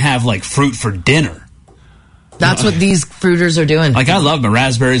you can't have like fruit for dinner. That's what these fruiters are doing. Like, I love my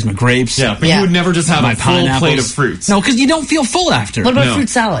raspberries, my grapes. Yeah, but you would never just have my a full pineapples. plate of fruits. No, because you don't feel full after. What about No. fruit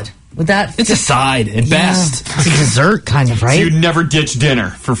salad? Would that? It's a side at best. It's a dessert, kind of, So right? you'd never ditch dinner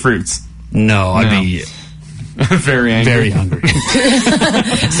for fruits. No, I'd be Very angry. very hungry.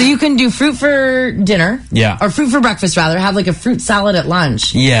 So you can do fruit for dinner. Yeah. Or fruit for breakfast, rather. Have like a fruit salad at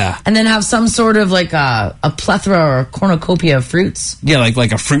lunch. Yeah. And then have some sort of like a plethora or a cornucopia of fruits. Yeah,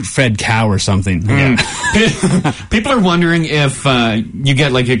 like a fruit-fed cow or something. Yeah. People are wondering if you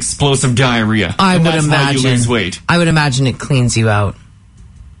get like explosive diarrhea. I and would that's imagine. how you lose weight. I would imagine it cleans you out.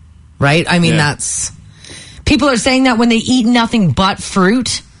 Right? I mean, that's... People are saying that when they eat nothing but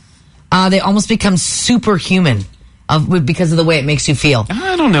fruit, they almost become superhuman because of the way it makes you feel.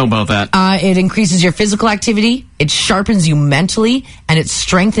 I don't know about that. It increases your physical activity, it sharpens you mentally, and it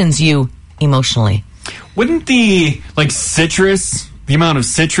strengthens you emotionally. Wouldn't the amount of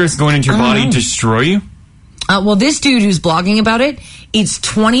citrus going into your body destroy you? Well, this dude who's blogging about it eats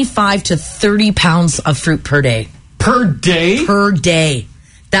 25 to 30 pounds of fruit per day. Per day? Per day.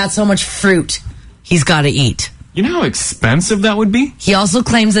 That's how much fruit he's got to eat. You know how expensive that would be? He also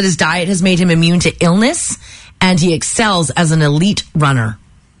claims that his diet has made him immune to illness, and he excels as an elite runner.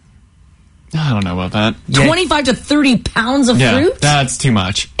 I don't know about that. 25 to 30 pounds of Yeah, fruit that's too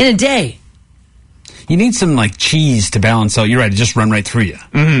much. in a day. You need some like cheese to balance out. You're right, it just run right through you.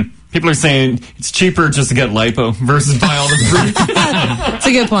 Mm-hmm. People are saying it's cheaper just to get lipo versus buy all the fruit. That's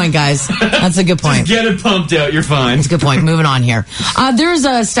a good point, guys. That's a good point. Get it pumped out, you're fine. That's a good point. Moving on here. There's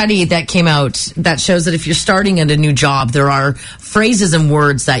a study that came out that shows that if you're starting at a new job, there are phrases and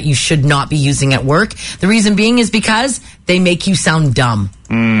words that you should not be using at work. The reason being is because they make you sound dumb.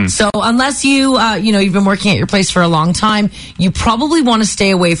 So unless you've been working at your place for a long time, you probably want to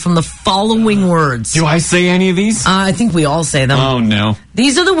stay away from the following words. Do I say any of these? I think we all say them. Oh, no.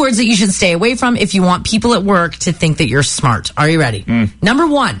 These are the words that you should stay away from if you want people at work to think that you're smart. Are you ready? Number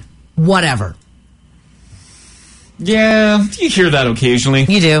 1, whatever. Yeah, you hear that occasionally.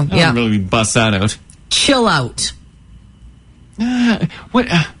 You do, I don't really bust that out. Chill out. What?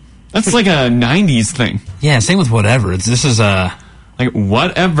 That's like a 90s thing. Yeah, same with whatever. This is Like,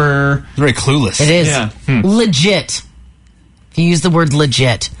 whatever. very clueless. It is. Yeah. Legit. If you use the word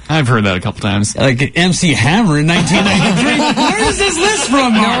legit. I've heard that a couple times. Like MC Hammer in 1993. Where is this list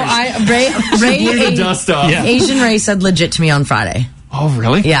from, Mars? Blew the dust off. Yeah. Asian Ray said legit to me on Friday. Oh,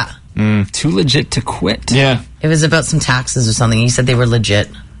 really? Yeah. Too legit to quit. Yeah. It was about some taxes or something. He said they were legit.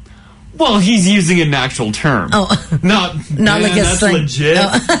 Well, he's using an actual term. Oh. Not Not like a that's slang. legit.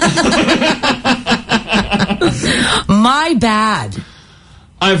 My bad.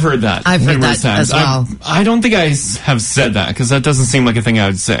 I've heard that. I've heard numerous that times. as well. I don't think I have said that because that doesn't seem like a thing I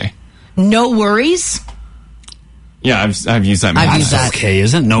would say. No worries. Yeah, I've used that. I've many used times. that. Okay,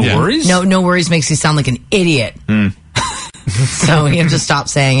 isn't no Yeah. worries? No worries makes you sound like an idiot. So you have to stop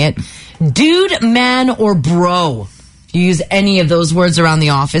saying it. Dude, man, or bro. If you use any of those words around the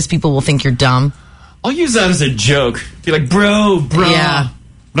office, people will think you're dumb. I'll use that as a joke. Be like, bro. Yeah.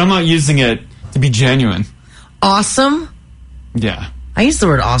 But I'm not using it to be genuine. Awesome. Yeah. I use the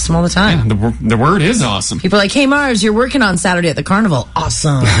word awesome all the time. The word is awesome. People are like, hey, Mars, you're working on Saturday at the carnival.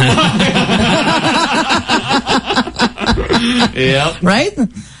 Awesome. Yep. Right?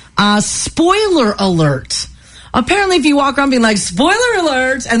 Spoiler alert. Apparently, if you walk around being like, spoiler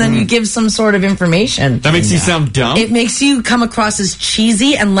alert, and then you give some sort of information, That makes you sound dumb. it makes you come across as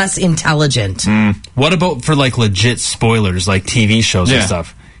cheesy and less intelligent. What about for like legit spoilers, like TV shows and Yeah.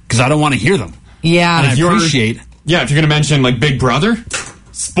 stuff? Because I don't want to hear them. Yeah. And I you're- appreciate. Yeah, if you're going to mention like Big Brother,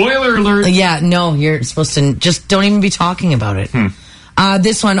 spoiler alert. Yeah, no, you're supposed to just don't even be talking about it.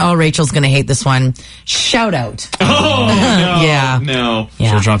 This one, Rachel's going to hate this one. Shout out. Oh, no. Yeah. No.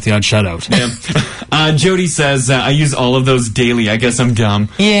 Yeah. So drop the odd shout out. Jody says, I use all of those daily. I guess I'm dumb.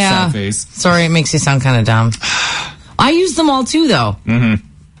 Yeah. Sad face. Sorry, it makes you sound kind of dumb. I use them all too, though.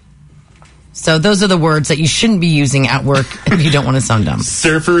 So those are the words that you shouldn't be using at work if you don't want to sound dumb.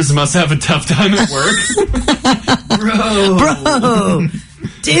 Surfers must have a tough time at work. Bro.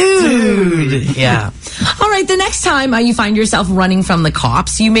 Dude. Yeah. All right. The next time you find yourself running from the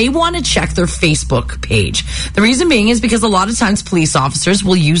cops, you may want to check their Facebook page. The reason being is because a lot of times police officers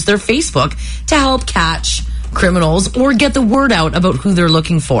will use their Facebook to help catch criminals or get the word out about who they're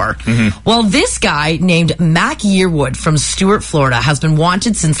looking for. Well, this guy named Mac Yearwood from Stuart, Florida has been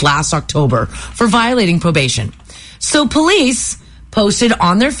wanted since last October for violating probation. So police posted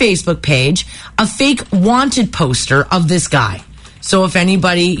on their Facebook page a fake wanted poster of this guy. So if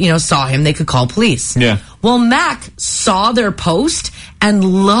anybody, saw him, they could call police. Yeah. Well, Mac saw their post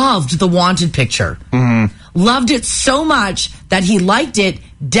and loved the wanted picture. Mm-hmm. Loved it so much that he liked it,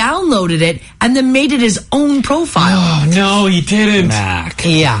 downloaded it, and then made it his own profile. Oh, no, he didn't. Mac.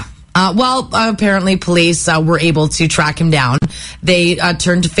 Yeah. Apparently police were able to track him down. They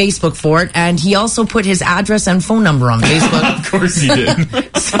turned to Facebook for it, and he also put his address and phone number on Facebook. Of course he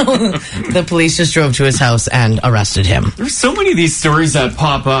did. So the police just drove to his house and arrested him. There's so many of these stories that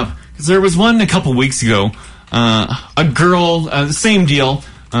pop up. Because there was one a couple weeks ago. A girl, same deal.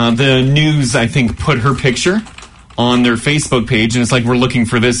 The news, I think, put her picture on their Facebook page, and it's like, we're looking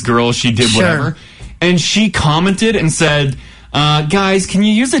for this girl. She did whatever. And she commented and said, guys, can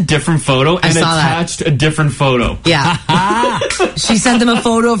you use a different photo? And attached a different photo. Yeah. She sent them a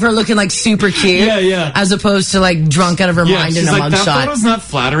photo of her looking like super cute. Yeah. As opposed to like drunk out of her mind in a like, mugshot. That photo's not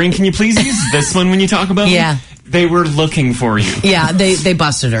flattering. Can you please use this one when you talk about Yeah. me? They were looking for you. Yeah, they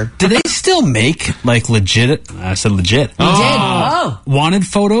busted her. Do they still make like legit? I said legit. They did. Oh. Wanted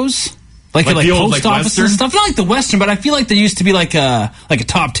photos? Like the old, post office Western and stuff. Not like the Western, but I feel like there used to be like a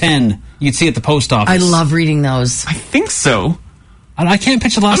top 10 you'd see at the post office. I love reading those. I think so. I can't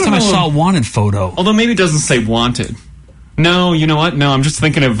picture the last time I saw a wanted photo. Although maybe it doesn't say wanted. No, you know what? No, I'm just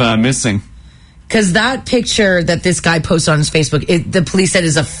thinking of missing. Because that picture that this guy posted on his Facebook, the police said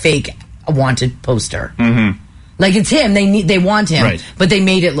is a fake wanted poster. Mm-hmm. Like it's him. They want him, right. But they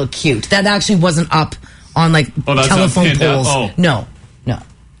made it look cute. That actually wasn't up on like telephone poles. No.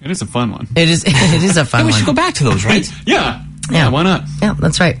 It is a fun one. It is a fun one. We should go back to those, right? Yeah, why not? Yeah,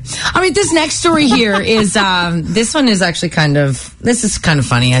 that's right. All right, this next story here is, this one is actually this is kind of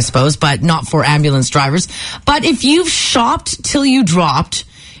funny, I suppose, but not for ambulance drivers. But if you've shopped till you dropped,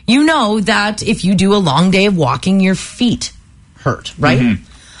 you know that if you do a long day of walking, your feet hurt, right? Mm-hmm.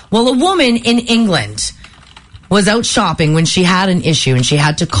 Well, a woman in England was out shopping when she had an issue and she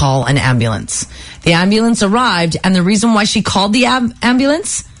had to call an ambulance. The ambulance arrived, and the reason why she called the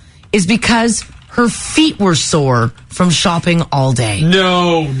ambulance is because her feet were sore from shopping all day.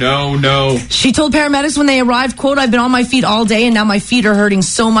 No. She told paramedics when they arrived, quote, "I've been on my feet all day and now my feet are hurting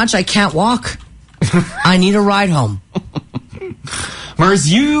so much I can't walk. I need a ride home."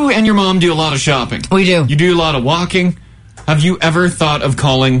 Mars, you and your mom do a lot of shopping. We do. You do a lot of walking. Have you ever thought of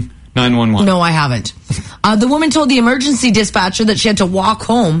calling 911? No, I haven't. The woman told the emergency dispatcher that she had to walk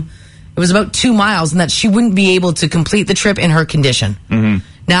home. It was about 2 miles, and that she wouldn't be able to complete the trip in her condition. Mm-hmm.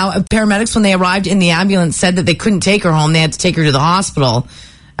 Now, paramedics, when they arrived in the ambulance, said that they couldn't take her home. They had to take her to the hospital,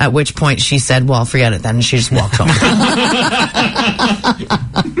 at which point she said, well, forget it then. And she just walked home.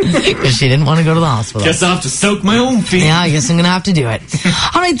 Because she didn't want to go to the hospital. Guess I'll have to soak my own feet. Yeah, I guess I'm going to have to do it.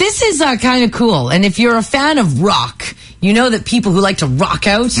 All right, this is kind of cool. And if you're a fan of rock, you know that people who like to rock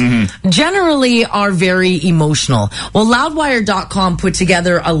out generally are very emotional. Well, Loudwire.com put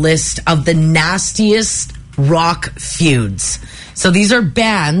together a list of the nastiest rock feuds. So these are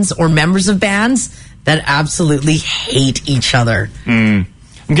bands or members of bands that absolutely hate each other. I'm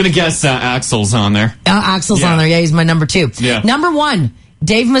going to guess Axl's on there. Axl's on there. Yeah, he's my number 2. Yeah. Number 1,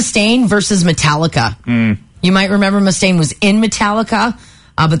 Dave Mustaine versus Metallica. You might remember Mustaine was in Metallica,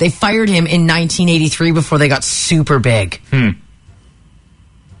 but they fired him in 1983 before they got super big.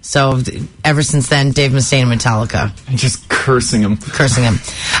 So ever since then, Dave Mustaine and Metallica. And just cursing him.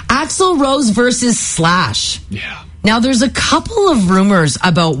 Axl Rose versus Slash. Yeah. Now, there's a couple of rumors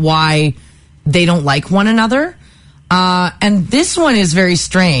about why they don't like one another. And this one is very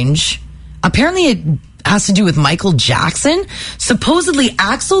strange. Apparently, it has to do with Michael Jackson. Supposedly,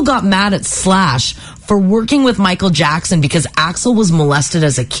 Axl got mad at Slash for working with Michael Jackson because Axl was molested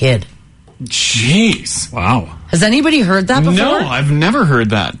as a kid. Jeez. Wow. Has anybody heard that before? No, I've never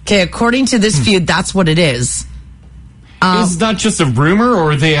heard that. Okay, according to this feud, that's what it is. Is that just a rumor,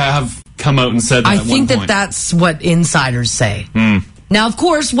 or they have come out and said that I at one think point? that's what insiders say. Now, of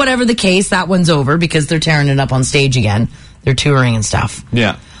course, whatever the case, that one's over because they're tearing it up on stage again. They're touring and stuff.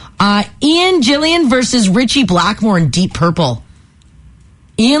 Yeah. Ian Gillan versus Richie Blackmore in Deep Purple.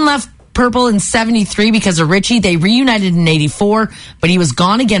 Ian left Purple in 73 because of Richie. They reunited in 84, but he was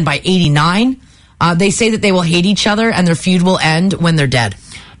gone again by 89. They say that they will hate each other and their feud will end when they're dead.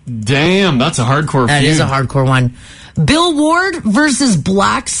 Damn, that's a hardcore feud. That is a hardcore one. Bill Ward versus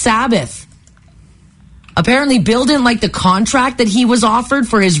Black Sabbath. Apparently, Bill didn't like the contract that he was offered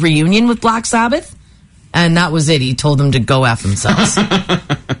for his reunion with Black Sabbath, and that was it. He told them to go F themselves.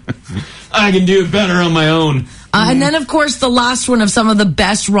 I can do it better on my own. And then, of course, the last one of some of the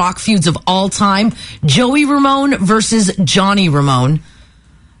best rock feuds of all time, Joey Ramone versus Johnny Ramone.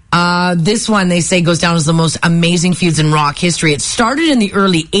 This one, they say, goes down as the most amazing feuds in rock history. It started in the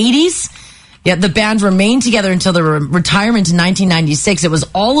early 80s, yet the band remained together until their retirement in 1996. It was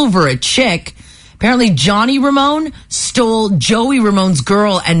all over a chick. Apparently, Johnny Ramone stole Joey Ramone's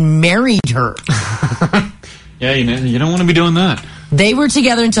girl and married her. Yeah, you don't want to be doing that. They were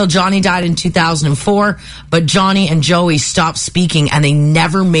together until Johnny died in 2004, but Johnny and Joey stopped speaking, and they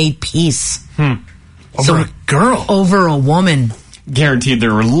never made peace. Over a girl. Over a woman. Guaranteed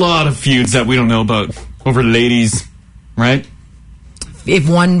there were a lot of feuds that we don't know about over ladies, right? If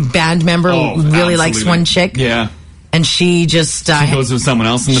one band member really likes one chick, yeah, and she just she goes with someone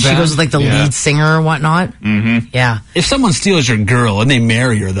else in the band. She goes with like the lead singer or whatnot. Mm-hmm. Yeah. If someone steals your girl and they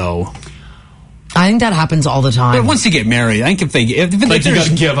marry her, though, I think that happens all the time. but once you get married, I think if like you got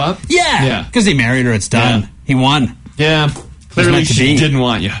to give up. Yeah, because they married her, it's done. Yeah. He won. Yeah, clearly she didn't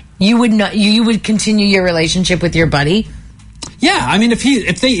want you. You would not. You would continue your relationship with your buddy. Yeah, I mean, if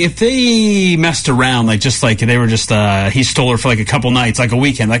they messed around, like just like they were just he stole her for like a couple nights, like a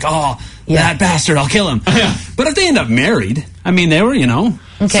weekend, like that bastard, I'll kill him. Yeah. But if they end up married, I mean, they were,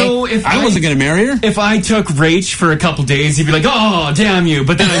 Okay. So if I wasn't going to marry her. If I took Rach for a couple days, you'd be like, "Oh, damn you!"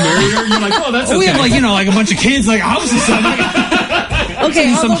 But then I married her, and you're like, "Oh, that's okay." We have like a bunch of kids, like house and stuff. Okay,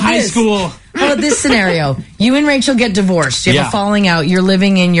 how some about high this? school. How about this scenario? You and Rachel get divorced. You have a falling out. You're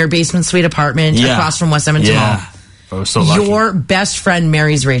living in your basement suite apartment across from West Edmonton Mall. I was so lucky. Your best friend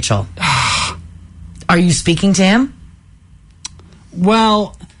marries Rachel. Are you speaking to him?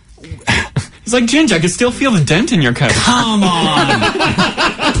 Well, It's like, Ginge, I can still feel the dent in your couch. come on.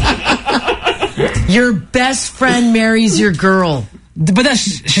 Your best friend marries your girl. But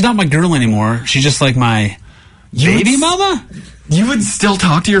she's not my girl anymore. She's just like my baby mama. You would still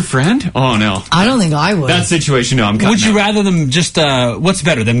talk to your friend? Oh, no. I don't think I would. That situation, no, I'm cutting Would you out. rather them just, what's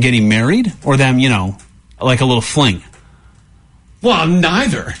better, them getting married or them, like a little fling? Well,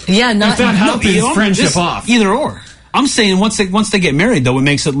 neither. Yeah, not. If that happens, friendship just off. Either or. I'm saying once they get married, though, it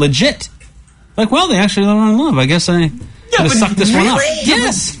makes it legit. Like, well, they actually are in love. I guess I gotta suck this one up.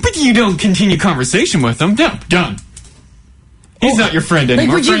 Yes. But you don't continue conversation with them. No, done. He's not your friend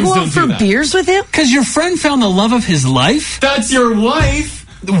anymore. Would you Friends go don't out for do that. beers with him? Because your friend found the love of his life. That's your wife.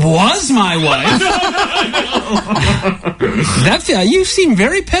 Was my wife. You seem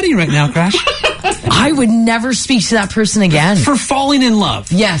very petty right now, Crash. I would never speak to that person again. For falling in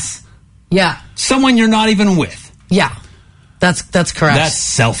love. Yes. Yeah. Someone you're not even with. Yeah. That's correct. That's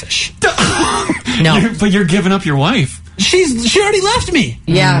selfish. no. But you're giving up your wife. She already left me.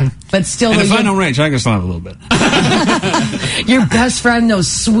 Yeah, but still, And if though, I know Rach, I can still have a little bit. your best friend though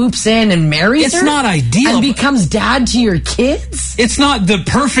swoops in and marries It's her? not ideal, And but- becomes dad to your kids? It's not the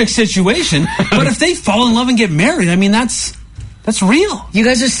perfect situation, but if they fall in love and get married, I mean, that's real. You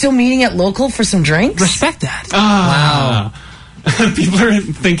guys are still meeting at local for some drinks? Respect that. Wow. People are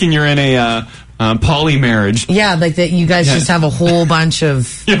thinking you're in a poly marriage. Yeah, like that you guys just have a whole bunch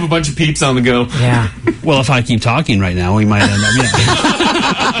of... You have a bunch of peeps on the go. Yeah. Well, if I keep talking right now, we might end up...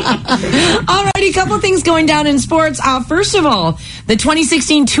 Alrighty, a couple of things going down in sports. First of all, the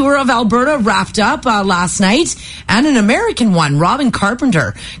 2016 Tour of Alberta wrapped up last night, and an American one, Robin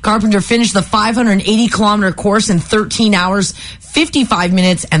Carpenter. Carpenter finished the 580-kilometer course in 13 hours, 55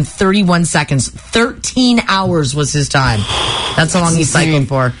 minutes, and 31 seconds. 13 hours was his time. That's how long he cycled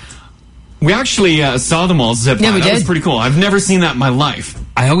for. We actually saw them all zip by. Yeah, we That did. was pretty cool. I've never seen that in my life.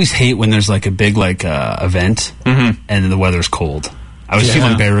 I always hate when there's like a big event and the weather's cold. I always feel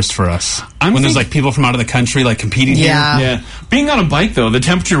embarrassed for us. When there's like people from out of the country like competing Yeah. here. Yeah. Being on a bike, though, the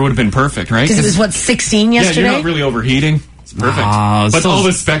temperature would have been perfect, right? Because it was, 16 yesterday? Yeah, you're not really overheating. It's perfect. It's But still- all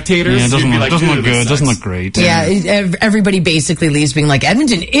the spectators, Yeah, it doesn't you'd be look, like, doesn't "Dude, look this good. Doesn't sucks." look great. Yeah, everybody basically leaves being like,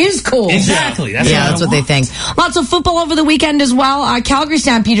 Edmonton is cold. Exactly. That's Yeah, that's what they think. Lots of football over the weekend as well. Calgary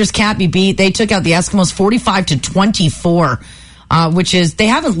Stampeders can't be beat. They took out the Eskimos 45-24, which is, they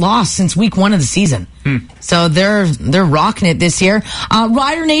haven't lost since week 1 of the season. So they're rocking it this year.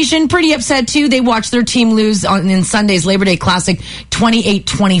 Rider Nation, pretty upset too. They watched their team lose in Sunday's Labor Day Classic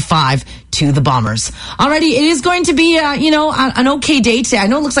 28-25 to the Bombers. Alrighty, it is going to be, an okay day today. I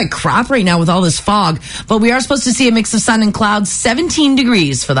know it looks like crap right now with all this fog, but we are supposed to see a mix of sun and clouds. 17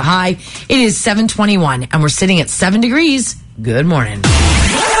 degrees for the high. It is 7:21, and we're sitting at 7 degrees. Good morning.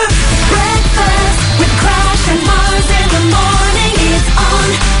 Breakfast with Crash and Mars in the morning is on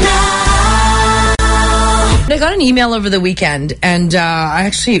now. I got an email over the weekend, and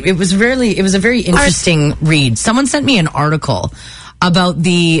it was a very interesting read. Someone sent me an article about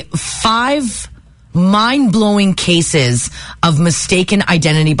the 5 mind-blowing cases of mistaken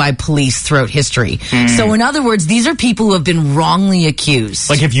identity by police throughout history. So in other words, these are people who have been wrongly accused.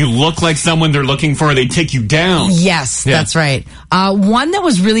 Like if you look like someone they're looking for, they take you down. Yes, Yeah. that's right. One that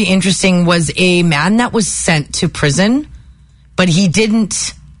was really interesting was a man that was sent to prison, but he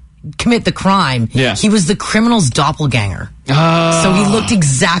didn't commit the crime. Yeah. He was the criminal's doppelganger. So he looked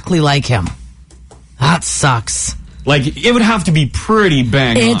exactly like him. That sucks. Like, it would have to be pretty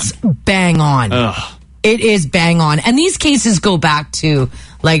bang on. It's bang on. Ugh. It is bang on. And these cases go back to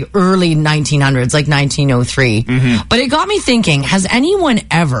like early 1900s, like 1903. But it got me thinking, has anyone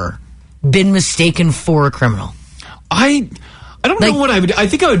ever been mistaken for a criminal? I don't know what I would... I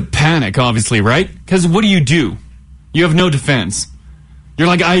think I would panic, obviously, right? Because what do? You have no defense. You're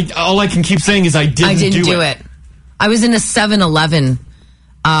like, all I can keep saying is I didn't do it. I was in a 7-Eleven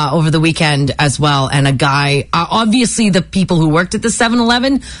over the weekend as well, and a guy, obviously the people who worked at the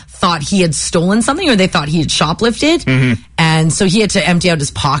 7-Eleven thought he had stolen something, or they thought he had shoplifted, and so he had to empty out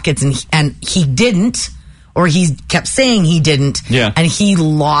his pockets, and he didn't, or he kept saying he didn't, and he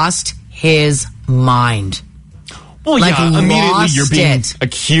lost his mind. Well, Like, yeah, immediately you're being lost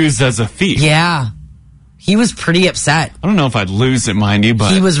accused as a thief. Yeah. He was pretty upset. I don't know if I'd lose it, mind you,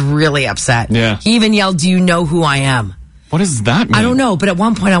 but... He was really upset. Yeah. He even yelled, "Do you know who I am?" What does that mean? I don't know, but at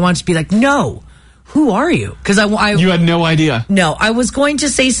one point I wanted to be like, "No, who are you?" Because You had no idea. No, I was going to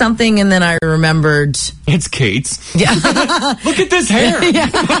say something, and then I remembered. It's Kate's. Yeah. Look at this hair.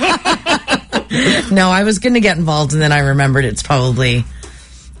 No, I was going to get involved, and then I remembered it's probably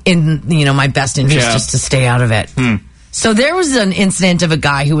in my best interest just to stay out of it. So there was an incident of a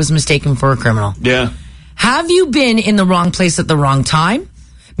guy who was mistaken for a criminal. Yeah. Have you been in the wrong place at the wrong time?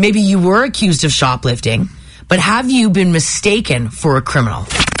 Maybe you were accused of shoplifting, but have you been mistaken for a criminal?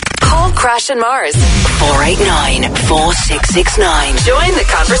 Call Crash and Mars. 489-4669. Join the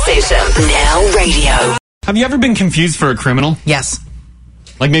conversation. Now radio. Have you ever been confused for a criminal? Yes.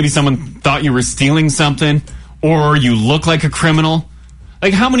 Like maybe someone thought you were stealing something, or you look like a criminal?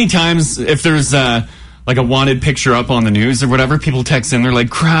 Like how many times, if there's like a wanted picture up on the news or whatever, people text in, they're like,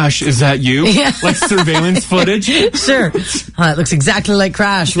 "Crash, is that you?" Yeah. Like surveillance footage. Sure. It looks exactly like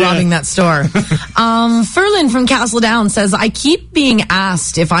Crash robbing that store. Ferlin from Castle Down says, "I keep being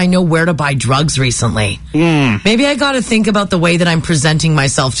asked if I know where to buy drugs recently. Maybe I got to think about the way that I'm presenting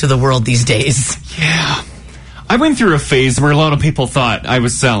myself to the world these days." Yeah. I went through a phase where a lot of people thought I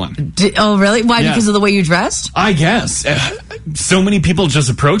was selling. Oh, really? Why? Yeah. Because of the way you dressed? I guess. So many people just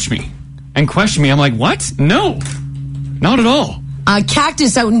approach me and question me. I'm like, what? No, not at all.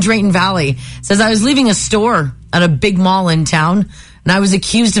 Cactus out in Drayton Valley says, "I was leaving a store at a big mall in town, and I was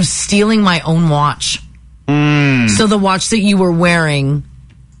accused of stealing my own watch. So the watch that you were wearing,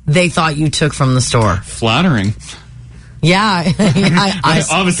 they thought you took from the store." Flattering. Yeah.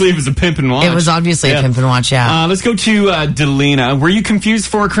 Obviously, it was a pimpin' watch. It was obviously a pimpin' watch, yeah. Let's go to Delina. Were you confused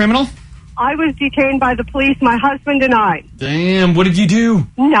for a criminal? I was detained by the police, my husband and I. Damn, what did you do?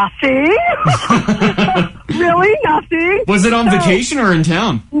 Nothing. Really, nothing. Was it on vacation or in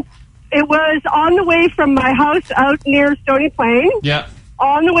town? It was on the way from my house out near Stony Plain. Yeah.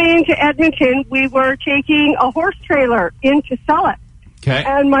 On the way into Edmonton, we were taking a horse trailer in to sell it. Okay.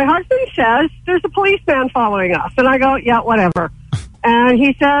 And my husband says, "There's a policeman following us." And I go, "Yeah, whatever." And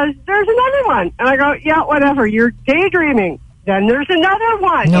he says, "There's another one." And I go, "Yeah, whatever. You're daydreaming." Then there's another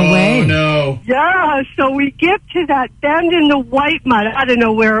one. No way. Oh, no. Yeah, so we get to that bend in the white mud. I don't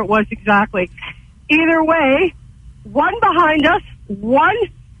know where it was exactly. Either way, one behind us, one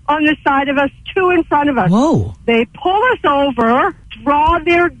on the side of us, two in front of us. Whoa. They pull us over, draw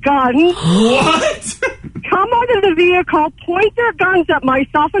their guns. What? Come out of the vehicle, point their guns at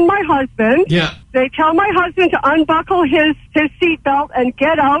myself and my husband. Yeah. They tell my husband to unbuckle his seatbelt and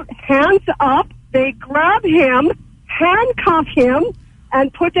get out, hands up. They grab him, handcuff him,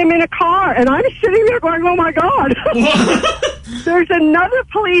 and put him in a car. And I'm sitting there going, "Oh, my God." There's another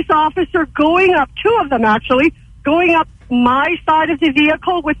police officer going up, two of them actually, going up my side of the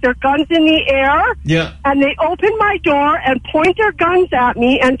vehicle with their guns in the air. Yeah. And they open my door and point their guns at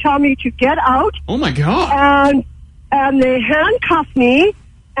me and tell me to get out. Oh, my God. And they handcuffed me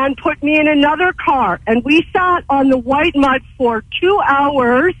and put me in another car. And we sat on the white mud for 2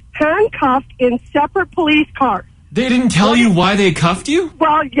 hours, handcuffed in separate police cars. They didn't tell you why they cuffed you?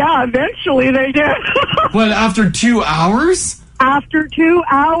 Well, yeah, eventually they did. But after 2 hours? After 2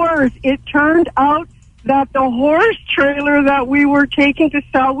 hours, it turned out that the horse trailer that we were taking to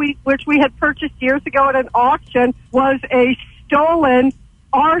sell, which we had purchased years ago at an auction, was a stolen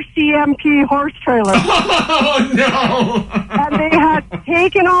RCMP horse trailer. Oh, no. And they had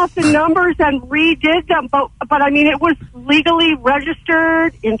taken off the numbers and redid them, but I mean, it was legally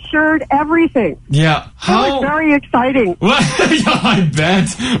registered, insured, everything. Yeah. It was very exciting. What? Yeah, I bet.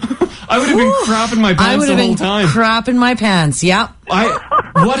 I would have been crapping my pants the whole time. Crapping my pants. Yep.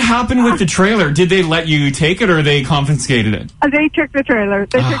 What happened with the trailer? Did they let you take it, or they confiscated it? They took the trailer.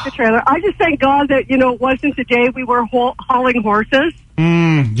 I just thank God that, it wasn't the day we were hauling horses.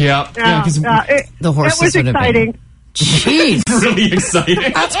 Yeah. The horses it was exciting. Jeez. Really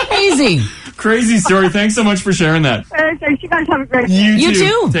exciting. That's crazy. Crazy story. Thanks so much for sharing that. Thanks. You guys have a great day. You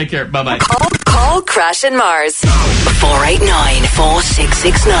too. Take care. Bye-bye. Call Crash and Mars.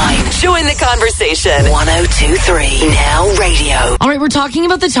 489-4669. Join the conversation. 1023 Now Radio. All right, we're talking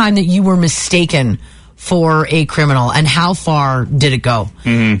about the time that you were mistaken for a criminal and how far did it go.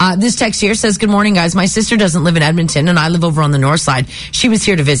 This text here says, good morning, guys. My sister doesn't live in Edmonton and I live over on the north side. She was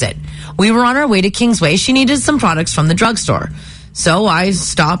here to visit. We were on our way to Kingsway. She needed some products from the drugstore. So I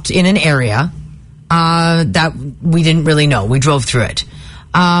stopped in an area that we didn't really know. We drove through it.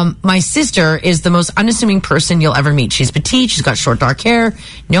 My sister is the most unassuming person you'll ever meet. She's petite. She's got short, dark hair,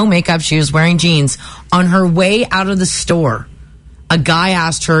 no makeup. She was wearing jeans. On her way out of the store, a guy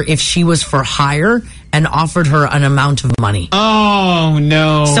asked her if she was for hire and offered her an amount of money. Oh,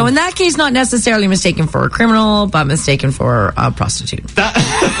 no. So in that case, not necessarily mistaken for a criminal, but mistaken for a prostitute.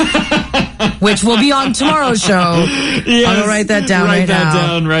 Which will be on tomorrow's show. Yes, I'm going to write that down Write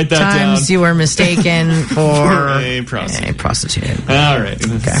that down. Times you were mistaken for a prostitute. A prostitute. All right.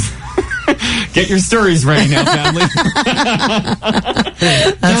 Okay. Get your stories ready now, family.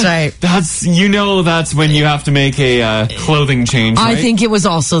 That's right. That's when you have to make a clothing change, right? I think it was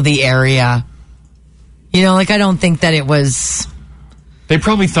also the area. I don't think that it was... They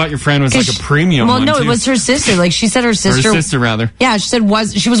probably thought your friend was like a premium one, no, too. it was her sister. Like, she said her sister... Or her sister, rather. Yeah, she said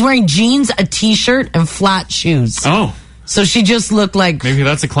she was wearing jeans, a T-shirt, and flat shoes. Oh. So she just looked like... Maybe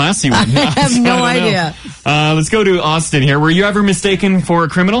that's a classy one. I have no idea. Let's go to Austin here. Were you ever mistaken for a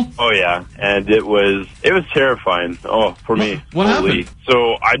criminal? Oh, yeah. And it was terrifying. Oh, for me. What happened?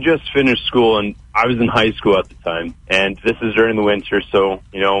 So I just finished school, and I was in high school at the time. And this is during the winter. So,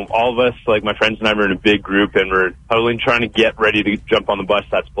 all of us, like my friends and I, were in a big group, and we're huddling trying to get ready to jump on the bus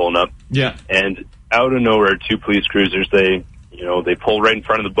that's pulling up. Yeah. And out of nowhere, two police cruisers, they pull right in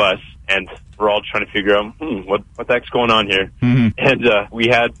front of the bus. And we're all trying to figure out, what the heck's going on here? Mm-hmm. And we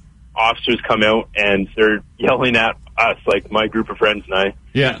had officers come out, and they're yelling at us, like my group of friends and I.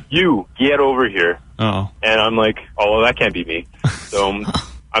 Yeah. You, get over here. Oh. And I'm like, oh, well, that can't be me. So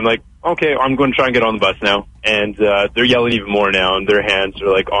I'm like, okay, I'm going to try and get on the bus now. And they're yelling even more now, and their hands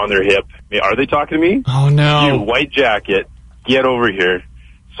are like on their hip. Are they talking to me? Oh, no. You, white jacket, get over here.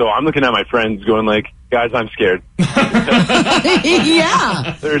 So I'm looking at my friends going like, guys, I'm scared.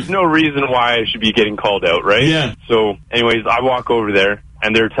 Yeah. There's no reason why I should be getting called out, right? Yeah. So anyways, I walk over there,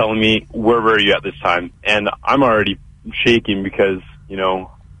 and they're telling me, where were you at this time? And I'm already shaking because,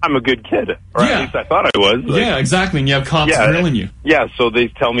 I'm a good kid. Or at least I thought I was. Yeah, exactly. And you have cops grilling you. Yeah, so they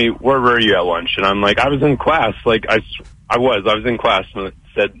tell me, where were you at lunch? And I'm like, I was in class. Like, I was in class. And it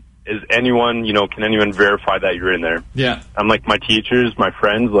said, is anyone, can anyone verify that you're in there? Yeah. I'm like, my teachers, my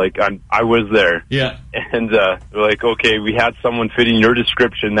friends, like, I was there. Yeah. And they're like, okay, we had someone fitting your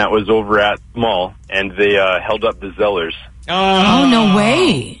description that was over at the mall, and they held up the Zellers. Oh, no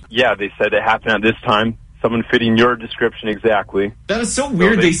way. Yeah, they said it happened at this time. Someone fitting your description exactly. That is so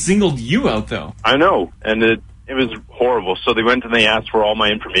weird. They singled you out, though. I know, and it was horrible. So they went and they asked for all my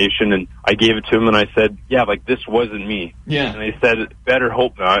information, and I gave it to them, and I said, yeah, like, this wasn't me. Yeah. And they said, better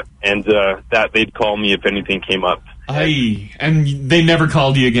hope not, and that they'd call me if anything came up. And they never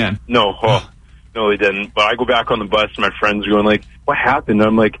called you again? No, no, they didn't. But I go back on the bus, and my friends are going like, what happened? And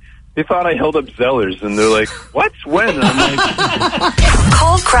I'm like, they thought I held up Zellers, and they're like, what? When? And I'm like...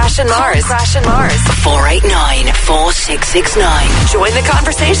 Call Crash and Mars. 489-4669. Join the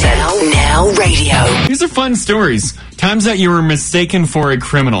conversation. Now Radio. These are fun stories. Times that you were mistaken for a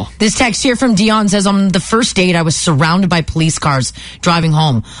criminal. This text here from Dion says, on the first date, I was surrounded by police cars driving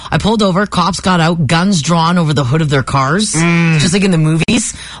home. I pulled over, cops got out, guns drawn over the hood of their cars, just like in the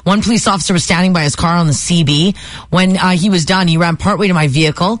movies. One police officer was standing by his car on the CB. When he was done, he ran partway to my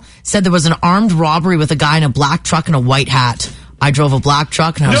vehicle, said there was an armed robbery with a guy in a black truck and a white hat. I drove a black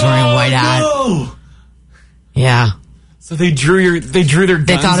truck and I was wearing a white hat. Yeah. So they drew their guns.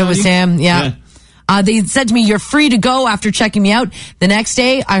 They thought it was him. Yeah. They said to me, you're free to go after checking me out. The next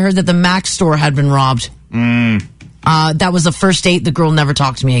day, I heard that the Mac store had been robbed. That was the first date. The girl never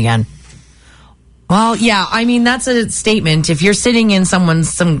talked to me again. Well, yeah, I mean, that's a statement. If you're sitting in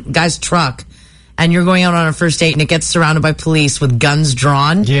some guy's truck and you're going out on a first date and it gets surrounded by police with guns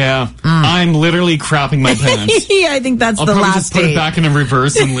drawn. Yeah. I'm literally crapping my pants. Yeah, I think that's I'll the probably last just put date. it back in a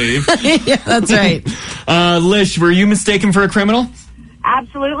reverse and leave. Yeah, that's right. Lish, were you mistaken for a criminal?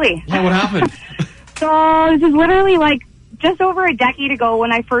 Absolutely. Yeah, what happened? So this is literally like just over a decade ago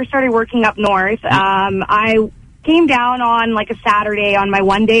when I first started working up north. I came down on like a Saturday on my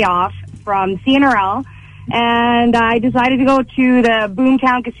one day off from CNRL, and I decided to go to the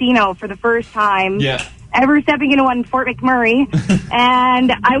Boomtown Casino for the first time. Yeah. Ever stepping into one in Fort McMurray.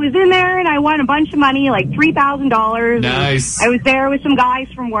 And I was in there and I won a bunch of money, like $3,000. Nice. I was there with some guys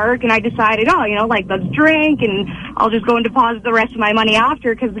from work and I decided, let's drink and I'll just go and deposit the rest of my money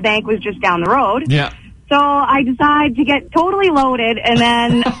after because the bank was just down the road. Yeah. So I decided to get totally loaded and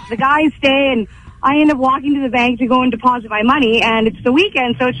then the guys stay and I end up walking to the bank to go and deposit my money, and it's the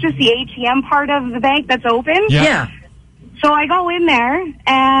weekend, so it's just the ATM part of the bank that's open. Yeah. So I go in there,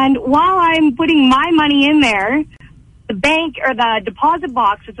 and while I'm putting my money in there, the bank or the deposit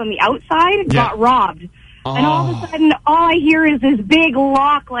box that's on the outside got robbed. Oh. And all of a sudden, all I hear is this big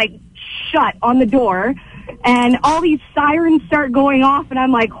lock, like, shut on the door. And all these sirens start going off, and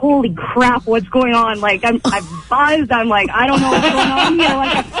I'm like, holy crap, what's going on? Like, I'm buzzed. I'm like, I don't know what's going on here.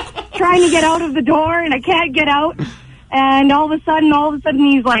 Like, I'm trying to get out of the door, and I can't get out. And all of a sudden,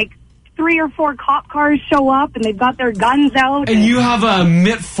 these, like, 3 or 4 cop cars show up, and they've got their guns out. And you have a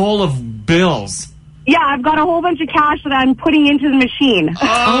mitt full of bills. Yeah, I've got a whole bunch of cash that I'm putting into the machine.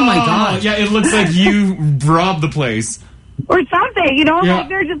 Oh my God. Yeah, it looks like you robbed the place. Or something, Yeah. like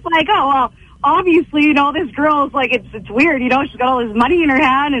they're just like, oh, well, obviously, this girl's like, it's weird, she's got all this money in her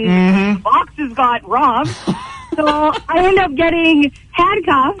hand and the boxes got robbed. So I end up getting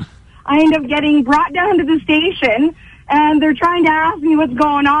handcuffed. I end up getting brought down to the station. And they're trying to ask me what's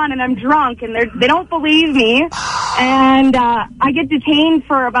going on, and I'm drunk, and they don't believe me. And I get detained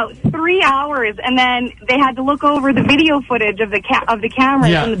for about 3 hours, and then they had to look over the video footage of the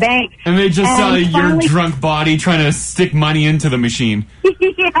cameras in the bank. And they just saw your finally, drunk body trying to stick money into the machine. Call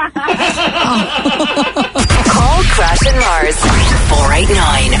Crash and Mars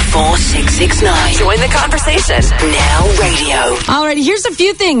 489-4669. Join the conversation. Now radio. All right, here's a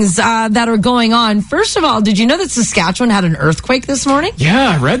few things that are going on. First of all, did you know that Saskatchewan had an earthquake this morning? Yeah,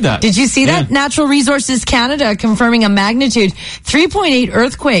 I read that. Did you see that? Natural Resources Canada confirming a magnitude 3.8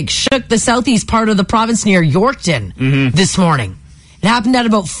 earthquake shook the southeast part of the province near Yorkton this morning. It happened at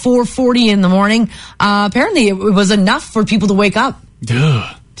about 4:40 in the morning. Apparently, it was enough for people to wake up. Duh.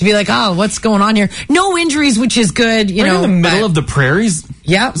 To be like, oh, what's going on here? No injuries, which is good. Right in the middle of the prairies?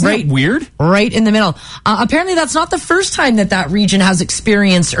 Yeah, Isn't that weird? Right in the middle. Apparently, that's not the first time that region has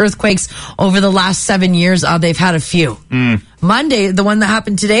experienced earthquakes over the last 7 years. They've had a few. Monday, the one that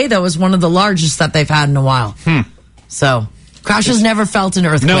happened today, that was one of the largest that they've had in a while. So, Crash has never felt an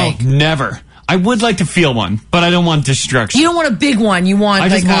earthquake. No, never. I would like to feel one, but I don't want destruction. You don't want a big one. You want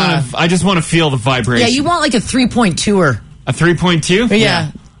I just want to feel the vibration. Yeah, you want like a 3.2-er. A 3.2? Yeah.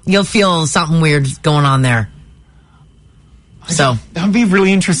 You'll feel something weird going on there. So that would be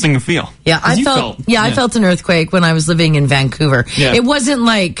really interesting to feel. Yeah, I felt an earthquake when I was living in Vancouver. Yeah. It wasn't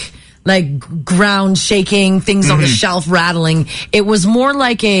like ground shaking, things on the shelf rattling. It was more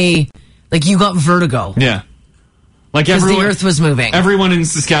like you got vertigo. Yeah. Like because the earth was moving. Everyone in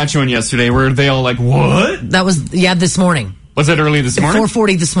Saskatchewan yesterday, were they all like, what? That was, this morning. Was it early this morning?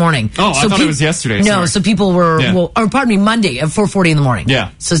 4:40 this morning. Oh, I thought it was yesterday. No, sorry. so people were, Monday at 4:40 in the morning.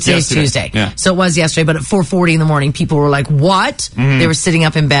 Yeah. So today's Tuesday. Yeah. So it was yesterday, but at 4:40 in the morning, people were like, what? They were sitting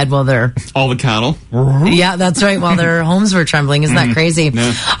up in bed while they're... All the cattle. Yeah, that's right, while their homes were trembling. Isn't that crazy?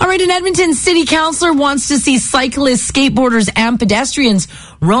 Yeah. All right, an Edmonton city councillor wants to see cyclists, skateboarders, and pedestrians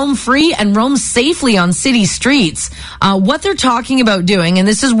roam free and roam safely on city streets. What they're talking about doing, and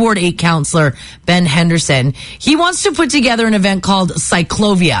this is Ward 8 councillor Ben Henderson, he wants to put together an event called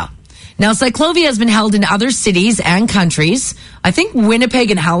Cyclovia. Now, Cyclovia has been held in other cities and countries. I think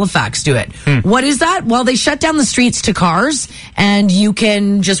Winnipeg and Halifax do it. What is that? Well, they shut down the streets to cars, and you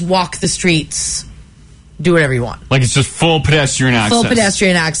can just walk the streets, do whatever you want. Like it's just full pedestrian access. Full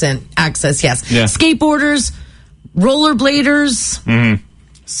pedestrian access, yes. Yeah. Skateboarders, rollerbladers,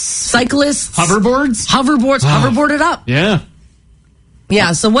 cyclists. Hoverboards? Hoverboard it up. Yeah.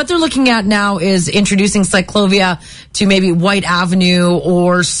 Yeah, so what they're looking at now is introducing Cyclovia to maybe White Avenue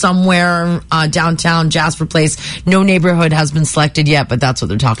or somewhere downtown Jasper Place. No neighborhood has been selected yet, but that's what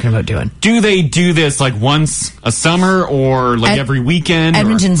they're talking about doing. Do they do this like once a summer or like every weekend?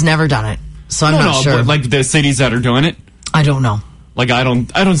 Edmonton's never done it, so I'm not sure. But like the cities that are doing it? I don't know. Like I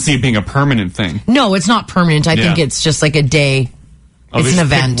don't see it being a permanent thing. No, it's not permanent. I think it's just like a day It's they an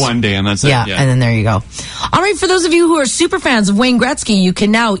just pick event. one day and that's Yeah, it. Yeah. and then there you go. All right, for those of you who are super fans of Wayne Gretzky, you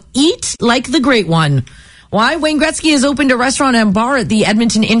can now eat like the great one. Why? Wayne Gretzky has opened a restaurant and bar at the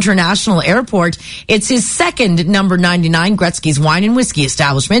Edmonton International Airport. It's his second number 99 Gretzky's Wine and Whiskey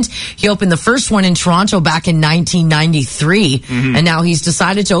establishment. He opened the first one in Toronto back in 1993, and now he's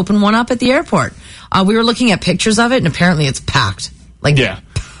decided to open one up at the airport. We were looking at pictures of it, and apparently it's packed.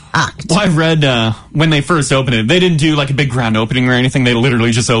 Packed. Well, I read when they first opened it, they didn't do like a big grand opening or anything. They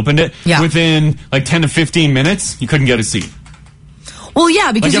literally just opened it. Yeah. Within like 10 to 15 minutes, you couldn't get a seat. Well,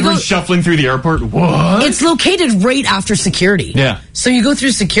 yeah, because Like everyone's shuffling through the airport. What? it's located right after security. Yeah. So you go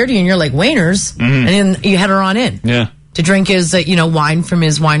through security and you're like, Wayner's, and then you head her on in. Yeah. To drink his, wine from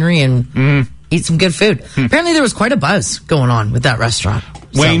his winery and eat some good food. Apparently there was quite a buzz going on with that restaurant.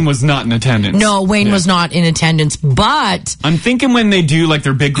 Wayne was not in attendance. No, Wayne was not in attendance, but I'm thinking when they do like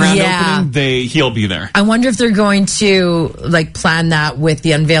their big grand Yeah. opening, he'll be there. I wonder if they're going to like plan that with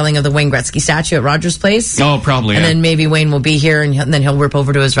the unveiling of the Wayne Gretzky statue at Rogers Place. Oh, probably. And yeah. then maybe Wayne will be here and then he'll rip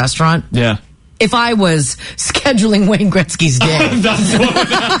over to his restaurant. Yeah. If I was scheduling Wayne Gretzky's day. That's what would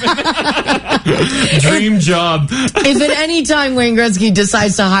happen. Dream job. If at any time Wayne Gretzky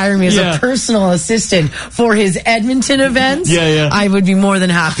decides to hire me as Yeah. a personal assistant for his Edmonton events, Yeah. I would be more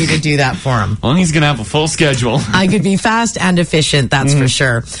than happy to do that for him. Well, he's going to have a full schedule. I could be fast and efficient, that's for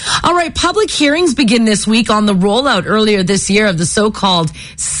sure. All right, public hearings begin this week on the rollout earlier this year of the so-called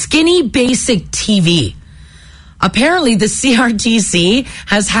skinny basic TV. Apparently, the CRTC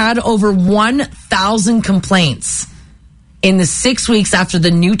has had over 1,000 complaints in the 6 weeks after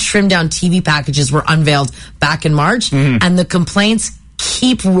the new trimmed-down TV packages were unveiled back in March, and the complaints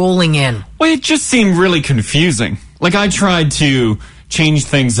keep rolling in. Well, it just seemed really confusing. Like, I tried to change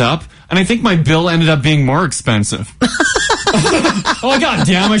things up, and I think my bill ended up being more expensive. Oh, god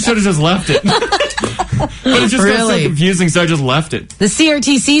damn, I should have just left it. But it just got so Really? confusing, so I just left it. The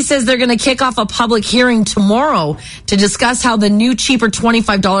CRTC says they're going to kick off a public hearing tomorrow to discuss how the new cheaper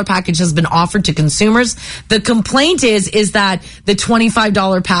 $25 package has been offered to consumers. The complaint is that the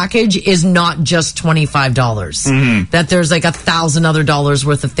 $25 package is not just $25. That there's like $1,000 other dollars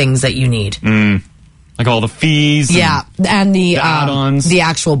worth of things that you need. Like all the fees. Yeah, and the add-ons. the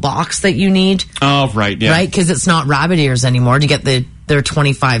actual box that you need, Oh, right, yeah. right? Because it's not rabbit ears anymore to get their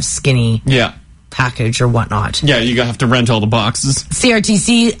 25 skinny Yeah. package or whatnot. Yeah, you have to rent all the boxes.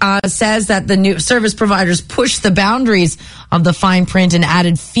 CRTC says that the new service providers pushed the boundaries of the fine print and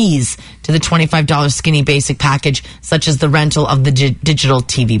added fees to the $25 skinny basic package, such as the rental of the digital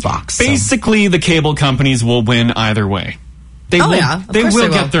TV box. So- Basically, the cable companies will win either way. They Oh, will, yeah, of they course will they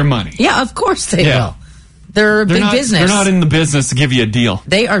will. get their money. Yeah, of course they Yeah. will. They're big business. They're not in the business to give you a deal.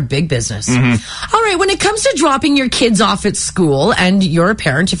 They are big business. All right, when it comes to dropping your kids off at school and you're a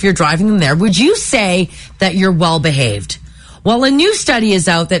parent, if you're driving them there, would you say that you're well behaved? Well, a new study is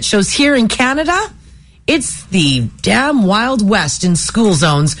out that shows here in Canada, it's the damn Wild West in school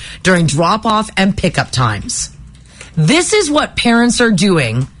zones during drop off and pickup times. This is what parents are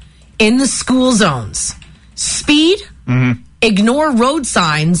doing in the school zones. Speed, ignore road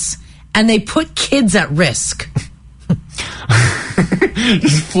signs, and they put kids at risk.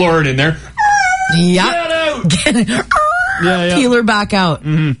 Just floor it in there. Yep. Get out! Yeah. Peel her back out.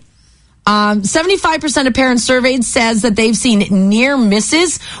 75% of parents surveyed says that they've seen near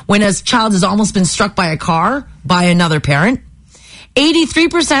misses when a child has almost been struck by a car by another parent.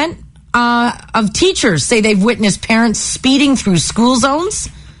 83% of teachers say they've witnessed parents speeding through school zones.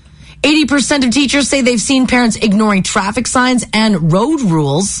 80% of teachers say they've seen parents ignoring traffic signs and road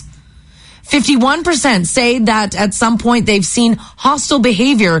rules. 51% say that at some point they've seen hostile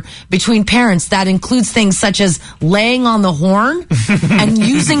behavior between parents. That includes things such as laying on the horn and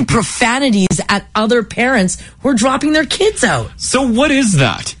using profanities at other parents who are dropping their kids out. So what is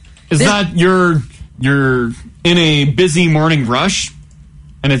that? Is that you're in a busy morning rush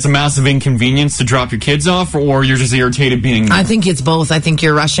and it's a massive inconvenience to drop your kids off, or you're just irritated being there? I think it's both. I think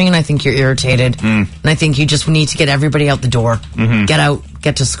you're rushing and I think you're irritated. And I think you just need to get everybody out the door. Get out,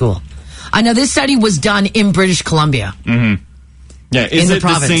 get to school. I know this study was done in British Columbia. Yeah, is in the it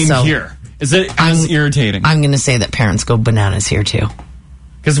province, the same so here? Is it as irritating? I'm going to say that parents go bananas here too.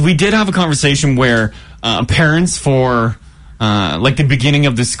 Because we did have a conversation where parents for like the beginning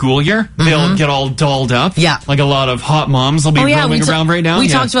of the school year, they'll get all dolled up. Yeah. Like a lot of hot moms will be roaming around right now. We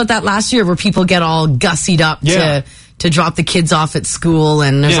talked about that last year where people get all gussied up to drop the kids off at school,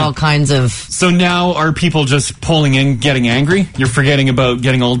 and there's all kinds of... So now are people just pulling in, getting angry? You're forgetting about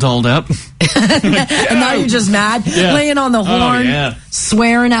getting all dolled up? And now you're just mad, laying on the horn,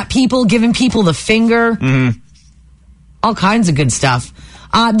 swearing at people, giving people the finger. All kinds of good stuff.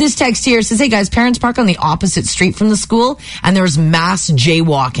 This text here says, hey guys, parents park on the opposite street from the school and there's mass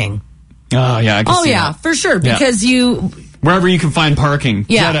jaywalking. Oh, yeah, I can see that. For sure. Yeah. Because wherever you can find parking,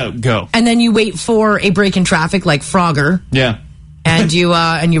 get out, go. And then you wait for a break in traffic like Frogger. Yeah. And you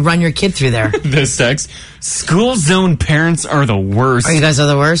run your kid through there. This text, school zone parents are the worst. Oh, you guys are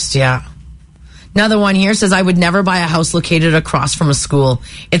the worst? Yeah. Another one here says, I would never buy a house located across from a school.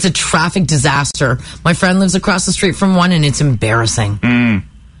 It's a traffic disaster. My friend lives across the street from one and it's embarrassing.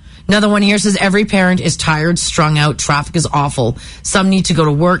 Another one here says, every parent is tired, strung out. Traffic is awful. Some need to go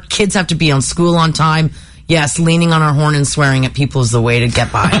to work. Kids have to be on school on time. Yes, leaning on our horn and swearing at people is the way to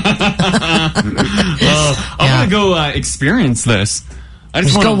get by. I'm going to go experience this. I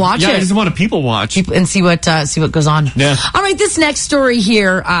just go watch it. I just want to people watch and see what goes on. Yeah. All right, this next story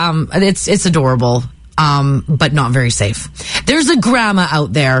here, it's adorable, but not very safe. There's a grandma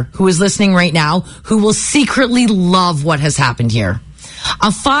out there who is listening right now who will secretly love what has happened here. A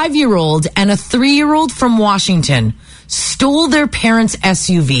 5-year-old and a 3-year-old from Washington stole their parents'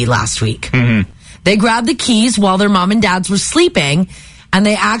 SUV last week. They grabbed the keys while their mom and dads were sleeping, and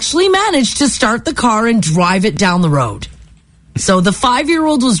they actually managed to start the car and drive it down the road. So the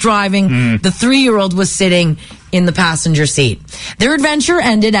 5-year-old was driving, the 3-year-old was sitting in the passenger seat. Their adventure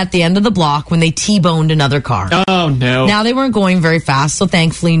ended at the end of the block when they T-boned another car. Oh, no. Now, they weren't going very fast, so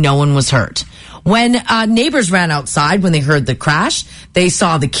thankfully no one was hurt. When neighbors ran outside when they heard the crash, they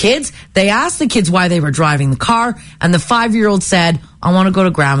saw the kids. They asked the kids why they were driving the car, and the 5-year-old said, I want to go to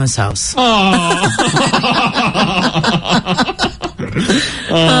Grandma's house.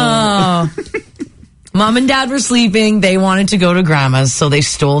 Mom and Dad were sleeping. They wanted to go to Grandma's, so they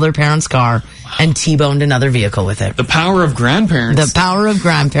stole their parents' car and T-boned another vehicle with it. The power of grandparents. The power of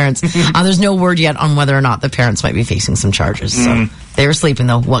grandparents. There's no word yet on whether or not the parents might be facing some charges. So they were sleeping,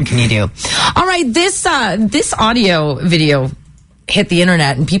 though. What can you do? All right, this audio video hit the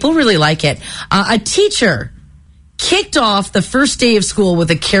internet, and people really like it. A teacher kicked off the first day of school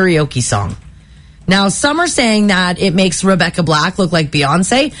with a karaoke song. Now, some are saying that it makes Rebecca Black look like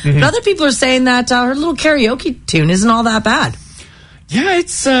Beyonce, but other people are saying that her little karaoke tune isn't all that bad. Yeah,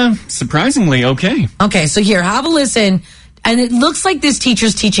 it's surprisingly okay. Okay, so here, have a listen. And it looks like this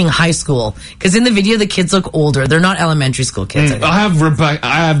teacher's teaching high school, because in the video, the kids look older. They're not elementary school kids. I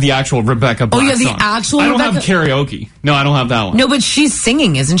have the actual Rebecca Black Oh, you have the song. actual I don't Rebecca? have karaoke. No, I don't have that one. No, but she's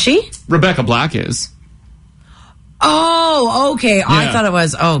singing, isn't she? Rebecca Black is. Oh, okay. Yeah. I thought it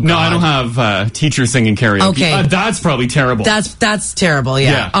was. Oh, God. No, I don't have teacher singing karaoke. Okay, that's probably terrible. That's terrible.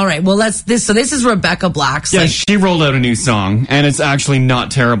 Yeah. All right. Well, this is Rebecca Black's. Yeah, she rolled out a new song, and it's actually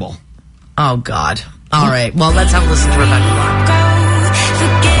not terrible. Oh God. All right. Well, let's have a listen to Rebecca Black.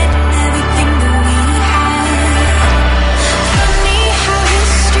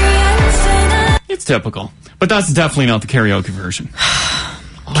 It's typical, but that's definitely not the karaoke version.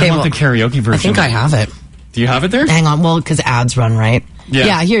 I want the karaoke version. I think I have it. Do you have it there? Hang on. Well, because ads run, right?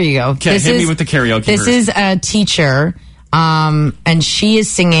 Yeah. Here you go. Okay, hit me with the karaoke version. This is a teacher, and she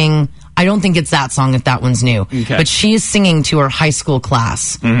is singing. I don't think it's that song if that one's new. Okay. But she is singing to her high school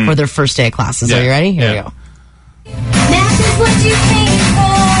class for their first day of classes. Yeah. Are you ready? Here we go. Math is what you came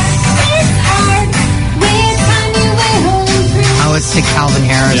for. It's hard. With time you will improve. Oh, it's to Calvin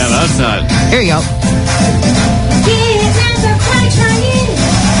Harris. Yeah, that's not. Here you go. Kids, math are quite trying.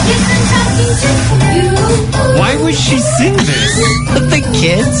 Yes, I'm talking to you. Why would she sing this? The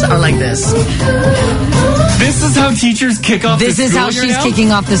kids are like this. This is how teachers kick off This the is school how year she's now?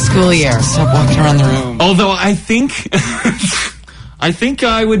 kicking off the school year. Stop walking around the room. Although I think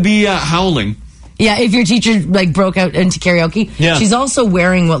I would be howling. Yeah, if your teacher broke out into karaoke. Yeah. She's also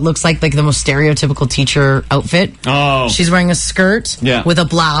wearing what looks like the most stereotypical teacher outfit. Oh. She's wearing a skirt with a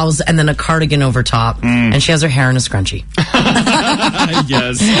blouse and then a cardigan over top. And she has her hair in a scrunchie.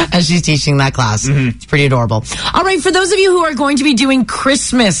 Yes. As she's teaching that class. It's pretty adorable. All right, for those of you who are going to be doing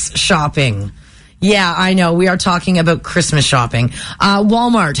Christmas shopping. Yeah, I know. We are talking about Christmas shopping.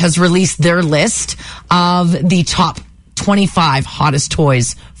 Walmart has released their list of the top 25 hottest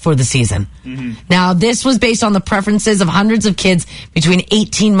toys for the season. Now, this was based on the preferences of hundreds of kids between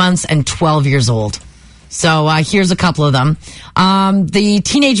 18 months and 12 years old. So here's a couple of them. The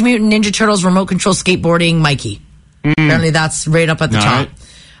Teenage Mutant Ninja Turtles remote control skateboarding Mikey. Apparently that's right up at the top.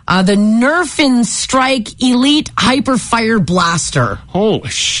 Right. The Nerf and Strike Elite Hyper Fire Blaster. Oh,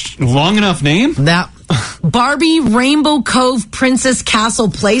 long enough name? That Barbie Rainbow Cove Princess Castle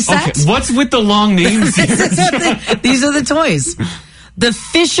playset. Okay, what's with the long names here? These are the toys. The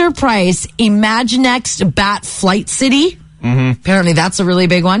Fisher Price Imaginext Bat Flight City. Apparently that's a really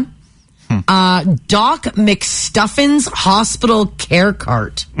big one. Doc McStuffin's Hospital Care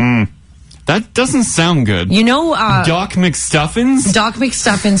Cart. That That doesn't sound good. You know, Doc McStuffins? Doc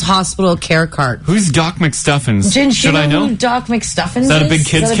McStuffins Hospital Care Cart. Who's Doc McStuffins? Jen, Should I know? who Doc McStuffins is? that a big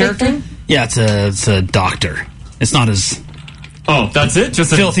kid's character? Yeah, it's a doctor. It's not as Oh, that's it?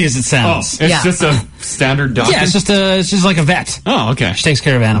 Just filthy as it sounds. Oh, it's just a standard doctor? Yeah, it's just like a vet. Oh, okay. She takes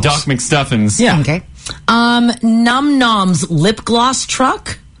care of animals. Doc McStuffins. Yeah. Okay. Num Nom's lip gloss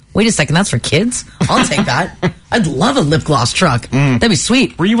truck. Wait a second, that's for kids? I'll take that. I'd love a lip gloss truck. That'd be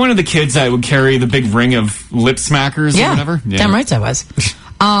sweet. Were you one of the kids that would carry the big ring of lip smackers or whatever? Yeah, damn right I was.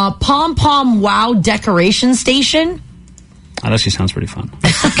 Pom Pom Wow Decoration Station. Oh, that actually sounds pretty fun.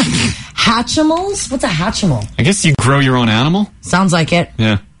 Hatchimals? What's a Hatchimal? I guess you grow your own animal? Sounds like it.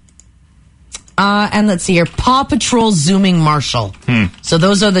 Yeah. And let's see here. Paw Patrol Zooming Marshall. So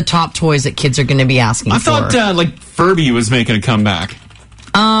those are the top toys that kids are going to be asking I for. thought, like, Furby was making a comeback.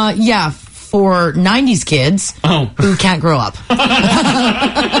 Yeah, for 90s kids who can't grow up.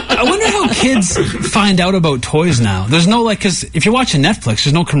 I wonder how kids find out about toys now. There's no, because if you're watching Netflix,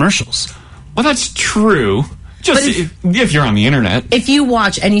 there's no commercials. Well, that's true. Just if you're on the internet. If you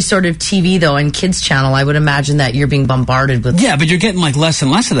watch any sort of TV, though, and kids channel, I would imagine that you're being bombarded with... Yeah, but you're getting, less and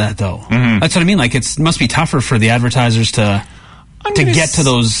less of that, though. Mm-hmm. That's what I mean. It must be tougher for the advertisers to get to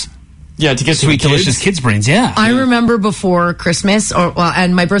those... Yeah, to get sweet, delicious kids' brains. Yeah, I remember before Christmas,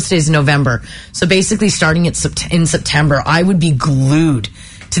 and my birthday is in November. So basically, starting in September, I would be glued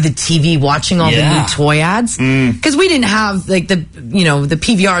to the TV watching all the new toy ads because we didn't have the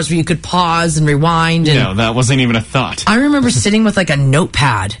PVRs where you could pause and rewind. And no, that wasn't even a thought. I remember sitting with a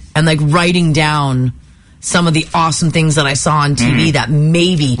notepad and writing down some of the awesome things that I saw on TV that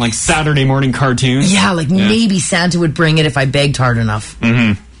maybe Saturday morning cartoons. Yeah, maybe Santa would bring it if I begged hard enough.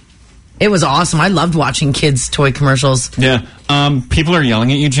 Mm-hmm. It was awesome. I loved watching kids' toy commercials. Yeah. People are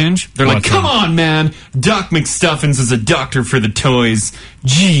yelling at you, Ginge. They're like, come on, man. Doc McStuffins is a doctor for the toys.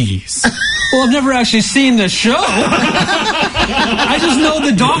 Jeez. Well, I've never actually seen the show. I just know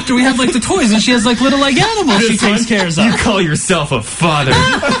the doctor. We have, the toys, and she has, little, animals she takes care of. You call yourself a father.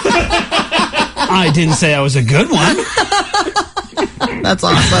 I didn't say I was a good one. That's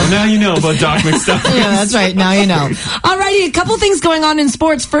awesome. Well, now you know about Doc McStuffins. Yeah, that's right. Now you know. Alrighty, a couple things going on in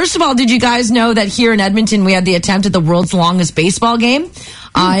sports. First of all, did you guys know that here in Edmonton we had the attempt at the world's longest baseball game?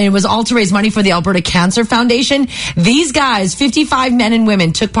 It was all to raise money for the Alberta Cancer Foundation. These guys, 55 men and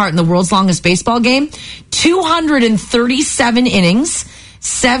women, took part in the world's longest baseball game. 237 innings,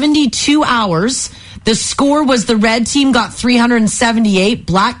 72 hours. The score was the red team got 378.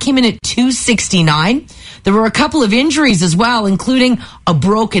 Black came in at 269. There were a couple of injuries as well, including a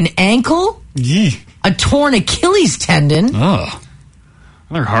broken ankle, a torn Achilles tendon. Oh,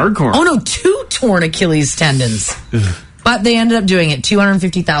 they're hardcore. Oh, no, 2 torn Achilles tendons. But they ended up doing it.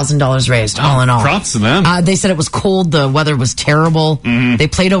 $250,000 raised, all in all. Props to them. They said it was cold. The weather was terrible. Mm-hmm. They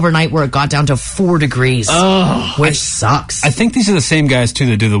played overnight where it got down to 4 degrees, which sucks. I think these are the same guys, too,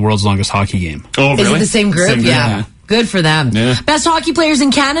 that do the world's longest hockey game. Oh, really? Is it the same group? Yeah. Good for them. Yeah. Best hockey players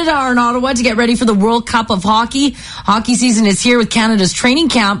in Canada are in Ottawa to get ready for the World Cup of Hockey. Hockey season is here with Canada's training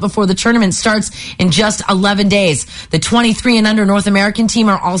camp before the tournament starts in just 11 days. The 23 and under North American team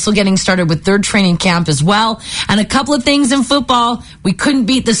are also getting started with their training camp as well. And a couple of things in football. We couldn't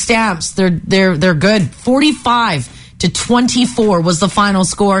beat the Stamps. They're good. 45-24 was the final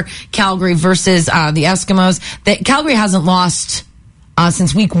score. Calgary versus the Eskimos. Calgary hasn't lost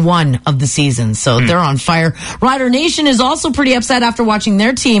since week 1 of the season, so they're on fire. Rider Nation is also pretty upset after watching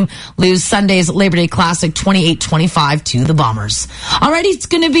their team lose Sunday's Labor Day Classic 28-25 to the Bombers. Alrighty, it's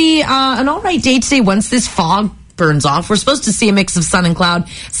going to be an alright day today once this fog burns off. We're supposed to see a mix of sun and cloud.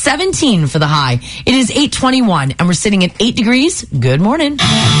 17 for the high. It is 8:21, and we're sitting at 8 degrees. Good morning.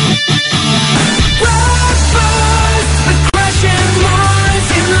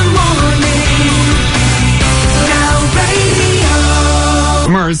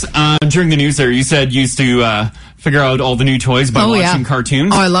 Mars, during the news there, you said you used to figure out all the new toys by watching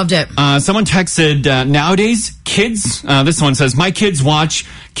cartoons. Oh, I loved it. Someone texted, nowadays, kids, this one says, my kids watch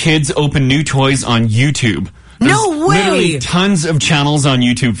kids open new toys on YouTube. No way! Literally tons of channels on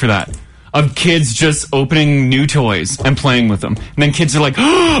YouTube for that. Of kids just opening new toys and playing with them. And then kids are like,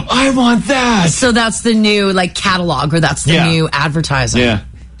 oh, I want that! So that's the new, catalog, or that's the new advertising. Yeah.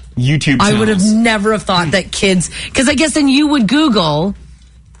 YouTube channels. I would have never have thought that kids... Because I guess then you would Google...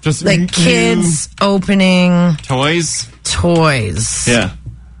 Just kids opening toys. Yeah.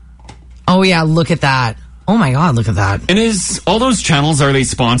 Oh yeah, look at that. Oh my God, look at that. And is all those channels, are they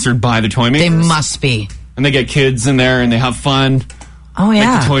sponsored by the toy makers? They must be. And they get kids in there and they have fun. Oh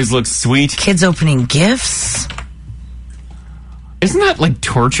yeah. Make the toys look sweet. Kids opening gifts. Isn't that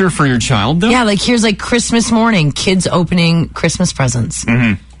torture for your child though? Yeah, here's Christmas morning, kids opening Christmas presents.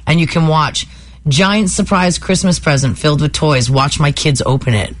 Mm-hmm. and you can watch giant surprise Christmas present filled with toys. Watch my kids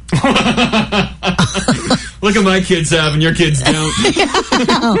open it. Look at my kids have and your kids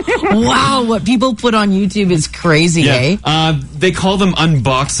don't. Wow, what people put on YouTube is crazy, eh? They call them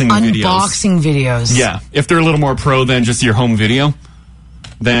unboxing videos. Unboxing videos. Yeah. If they're a little more pro than just your home video,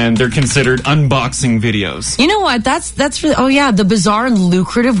 then they're considered unboxing videos. You know what? That's really, oh yeah, the bizarre and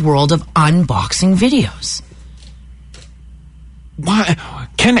lucrative world of unboxing videos. Why?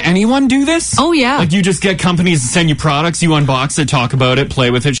 Can anyone do this? Oh, yeah. Like you just get companies to send you products, you unbox it, talk about it, play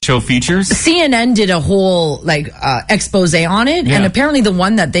with it, show features? CNN did a whole expose on it, and apparently the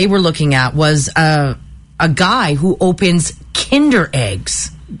one that they were looking at was a guy who opens Kinder eggs.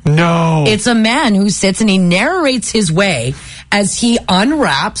 No. It's a man who sits and he narrates his way as he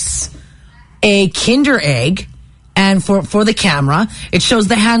unwraps a Kinder egg. And for the camera, it shows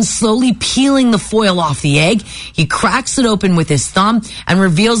the hand slowly peeling the foil off the egg. He cracks it open with his thumb and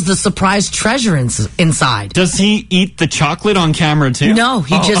reveals the surprise treasure inside. Does he eat the chocolate on camera too? No,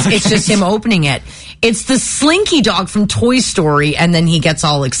 it's just him opening it. It's the Slinky dog from Toy Story, and then he gets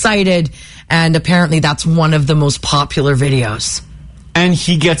all excited, and apparently that's one of the most popular videos. And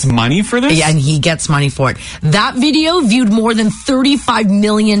he gets money for this? Yeah, and he gets money for it. That video viewed more than 35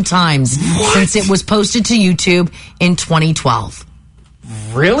 million times since it was posted to YouTube in 2012.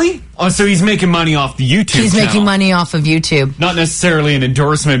 Really? Oh, so he's making money off the YouTube He's channel. making money off of YouTube. Not necessarily an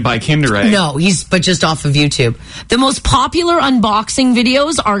endorsement by Kinder Egg. No, but just off of YouTube. The most popular unboxing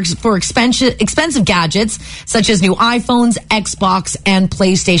videos are for expensive gadgets, such as new iPhones, Xbox, and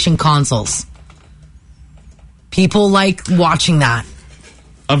PlayStation consoles. People like watching that.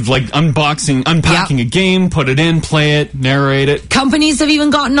 Of unpacking a game, put it in, play it, narrate it. Companies have even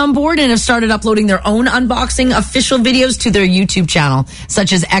gotten on board and have started uploading their own unboxing official videos to their YouTube channel,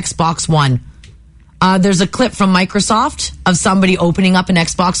 such as Xbox One. There's a clip from Microsoft of somebody opening up an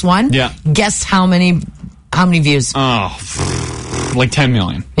Xbox One. Yeah. Guess how many views? Oh, like 10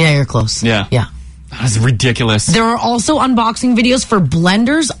 million. Yeah, you're close. Yeah. Yeah. That's ridiculous. There are also unboxing videos for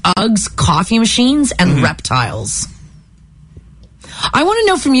blenders, Uggs, coffee machines, and reptiles. I want to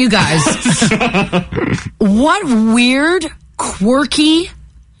know from you guys, what weird, quirky,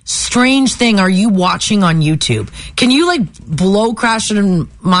 strange thing are you watching on YouTube? Can you blow Crash and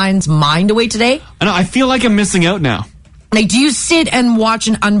Mine's mind away today? I know, I feel like I'm missing out now. Do you sit and watch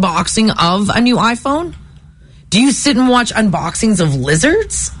an unboxing of a new iPhone? Do you sit and watch unboxings of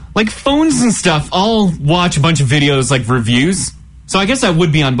lizards? Like phones and stuff, I'll watch a bunch of videos like reviews. So I guess that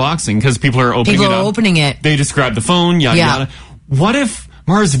would be unboxing because people are opening it. They describe the phone, yada yada. What if,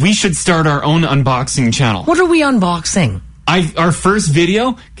 Mars, we should start our own unboxing channel? What are we unboxing? Our first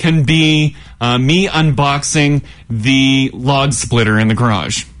video can be me unboxing the log splitter in the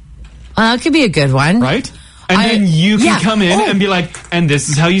garage. It could be a good one. Right? And then you can come in and be like, and this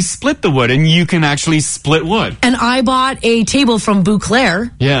is how you split the wood, and you can actually split wood. And I bought a table from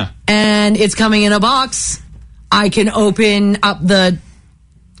Bouclair. Yeah. And it's coming in a box. I can open up the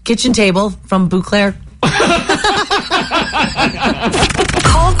kitchen table from Bouclair.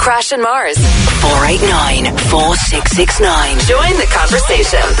 Call Crash and Mars 489-4669. Join the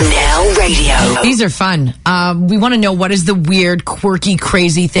conversation. Now radio. These are fun. We want to know, what is the weird, quirky,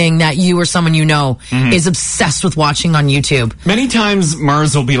 crazy thing that you or someone you know is obsessed with watching on YouTube? Many times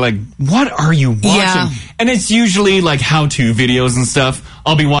Mars will be like, what are you watching? Yeah. And it's usually like how-to videos and stuff.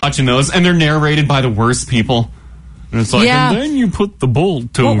 I'll be watching those, and they're narrated by the worst people. And it's like, and then you put the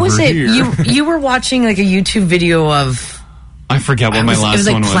bolt over here. What was it? You were watching like a YouTube video of... I forget what my last one was.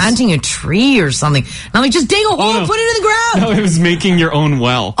 It was like planting a tree or something. And I'm like, just dig a hole, put it in the ground. No, it was making your own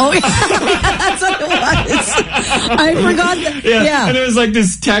well. Oh, yeah. That's what it was. I forgot that. Yeah. And it was like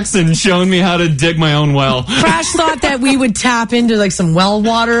this Texan showing me how to dig my own well. Crash thought that we would tap into like some well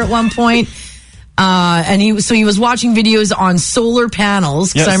water at one point. And he was watching videos on solar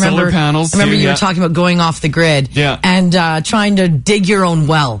panels. Yeah, solar panels. I remember you were talking about going off the grid. Yeah. And trying to dig your own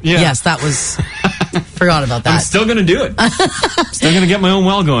well. Yeah. Yes, that was... Forgot about that. I'm still going to do it. Still going to get my own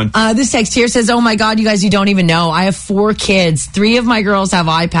well going. This text here says, oh my God, you guys, you don't even know. I have 4 kids. 3 of my girls have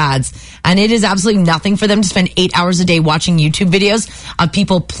iPads, and it is absolutely nothing for them to spend 8 hours a day watching YouTube videos of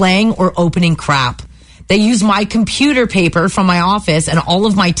people playing or opening crap. They use my computer paper from my office and all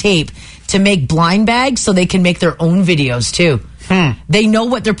of my tape to make blind bags so they can make their own videos too. They know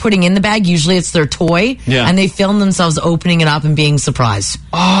what they're putting in the bag. Usually it's their toy. Yeah. And they film themselves opening it up and being surprised.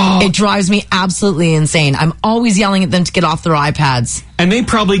 Oh. It drives me absolutely insane. I'm always yelling at them to get off their iPads. And they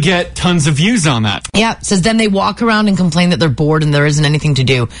probably get tons of views on that. Yeah. It says then they walk around and complain that they're bored and there isn't anything to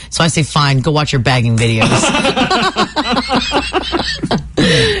do. So I say, fine, go watch your bagging videos.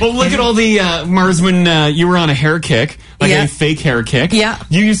 Well, look Look at all the Mars when you were on a hair kick, like a fake hair kick. Yeah.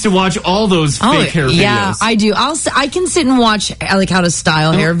 You used to watch all those fake hair videos. Yeah, I do. I can sit and watch like how to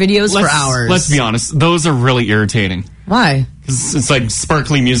style hair videos for hours. Let's be honest. Those are really irritating. Why? It's like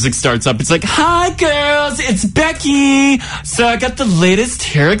sparkly music starts up. It's like, hi girls, it's Becky. So I got the latest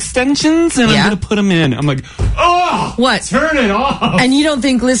hair extensions and I'm going to put them in. I'm like, oh, what? Turn it off. And you don't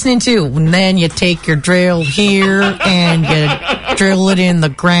think listening to, and then you take your drill here and you drill it in the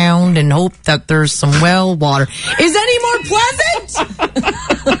ground and hope that there's some well water. Is any more pleasant?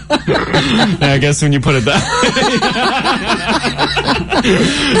 I guess when you put it that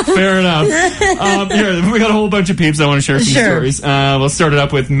way. Fair enough. Here, we got a whole bunch of peeps I want to share some stories. We'll start it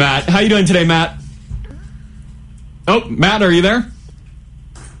up with Matt. How you doing today, Matt? Oh, Matt, are you there?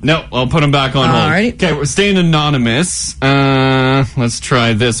 No, I'll put him back on hold. Alrighty. Okay, we're staying anonymous. Let's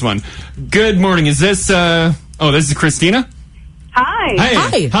try this one. Good morning. Is this, this is Christina? Hi.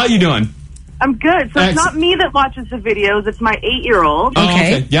 Hey, Hi. how you doing? I'm good. So it's not me that watches the videos. It's my 8-year-old. Oh,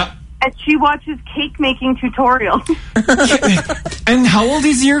 okay. Yeah. And she watches cake making tutorials. And how old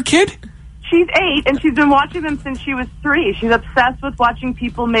is your kid? She's 8, and she's been watching them since she was 3. She's obsessed with watching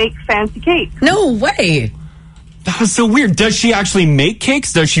people make fancy cakes. No way. That was so weird. Does she actually make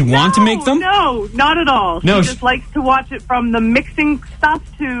cakes? Does she want to make them? No, not at all. No, she just likes to watch it from the mixing stuff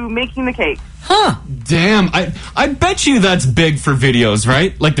to making the cake. Huh. Damn. I bet you that's big for videos,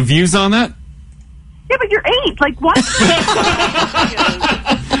 right? Like the views on that? Yeah, but you're 8. Like, what?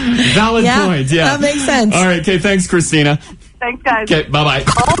 Valid point, yeah. That makes sense. All right, okay, thanks, Christina. Thanks, guys. Okay, bye-bye.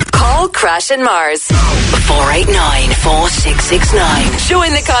 Call Crash and Mars. 489-4669.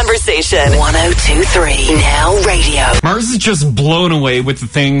 Join the conversation. 1023 Now Radio. Mars is just blown away with the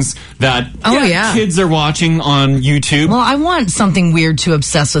things that kids are watching on YouTube. Well, I want something weird to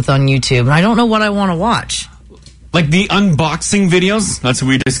obsess with on YouTube, and I don't know what I want to watch. Like the unboxing videos, that's what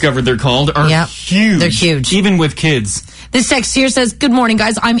we discovered they're called, are huge. They're huge. Even with kids. This text here says, good morning,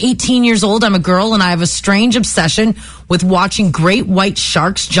 guys. I'm 18 years old. I'm a girl, and I have a strange obsession with watching great white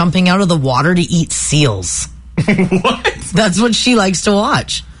sharks jumping out of the water to eat seals. What? That's what she likes to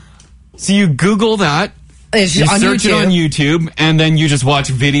watch. So you Google that, you search it on YouTube, and then you just watch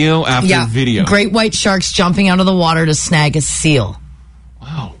video after video. Great white sharks jumping out of the water to snag a seal.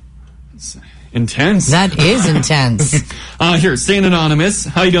 Wow. That's intense. That is intense. Here, staying anonymous.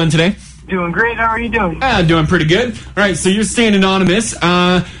 How you doing today? Doing great. How are you doing? Doing pretty good. All right, so you're staying anonymous.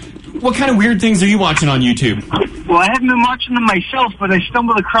 What kind of weird things are you watching on YouTube? Well, I haven't been watching them myself, but I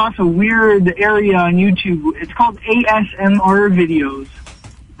stumbled across a weird area on YouTube. It's called ASMR videos.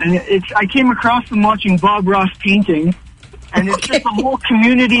 And I came across them watching Bob Ross painting. And it's just a whole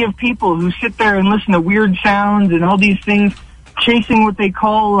community of people who sit there and listen to weird sounds and all these things, chasing what they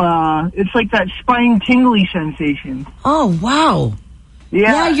call, it's like that spine tingly sensation. Oh, wow.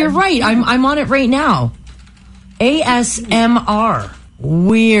 Yeah, you're right. I'm on it right now. ASMR.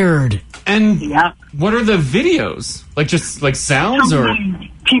 Weird. And what are the videos? Like just like sounds or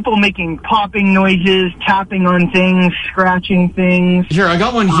people making popping noises, tapping on things, scratching things. Here, I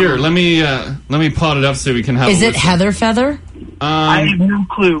got one here. Let me plot it up so we can have. Is it Heather Feather? I have no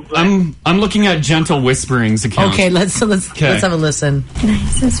clue. I'm looking at Gentle Whispering's account. Okay, let's have a listen.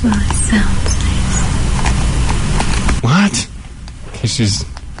 Nice as well. It sounds nice. What? Okay, she's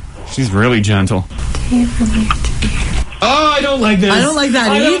really gentle. Oh, I don't like this. I don't like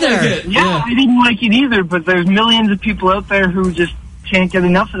that either. Like I didn't like it either, but there's millions of people out there who just can't get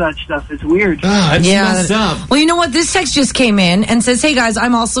enough of that stuff. It's weird. It's messed up. Well, you know what? This text just came in and says, hey guys,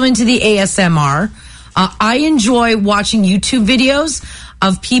 I'm also into the ASMR. I enjoy watching YouTube videos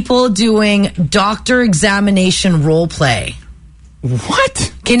of people doing doctor examination role play.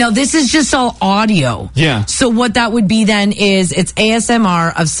 What? Okay, now this is just all audio. Yeah. So what that would be then is it's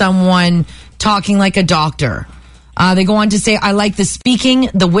ASMR of someone talking like a doctor. They go on to say, I like the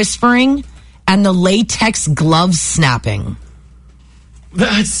speaking, the whispering, and the latex glove snapping.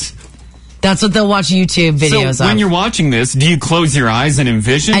 That's what they'll watch YouTube videos of. So when you're watching this, do you close your eyes and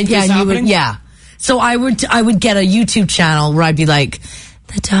envision this happening? So I would get a YouTube channel where I'd be like,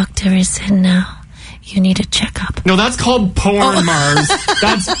 the doctor is in now. You need a checkup. No, that's called porn, Mars.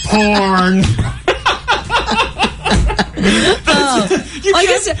 That's porn.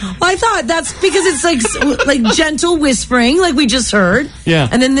 I thought that's because it's like gentle whispering, like we just heard. Yeah.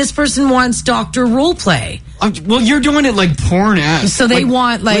 And then this person wants doctor role play. Well, you're doing it like porn-esque. So they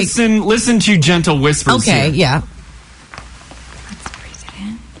want like listen to Gentle Whispers. Okay, here. yeah. Let's breathe it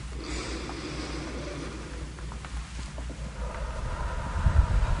in.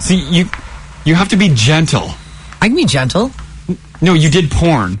 See, you have to be gentle. I can be gentle. No, you did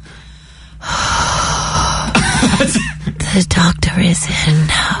porn. The doctor is in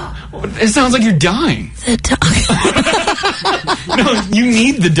now. It sounds like you're dying. The doctor. No, you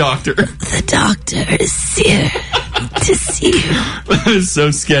need the doctor. The doctor is here to see you. That is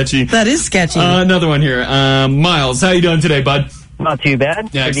so sketchy. That is sketchy. Another one here. Miles, how you doing today, bud? Not too bad.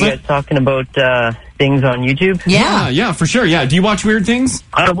 Yeah, Are you guys talking about things on YouTube? Yeah, for sure. Yeah. Do you watch weird things?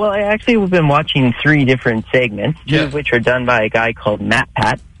 Well, I actually have been watching 3 different segments, 2 of which are done by a guy called Matt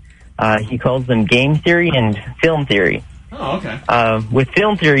Pat. He calls them game theory and film theory. Oh, okay. With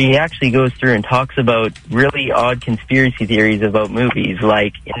film theory, he actually goes through and talks about really odd conspiracy theories about movies,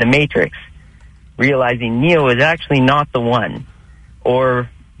 like in The Matrix, realizing Neo is actually not the one. Or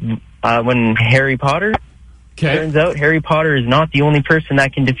when Harry Potter, turns out Harry Potter is not the only person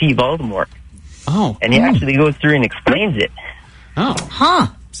that can defeat Voldemort. Oh. And he actually goes through and explains it. Oh. Huh.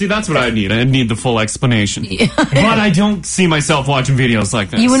 See, that's what I need. I need the full explanation. But I don't see myself watching videos like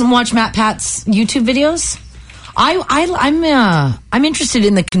this. You wouldn't watch Matt Pat's YouTube videos? I'm interested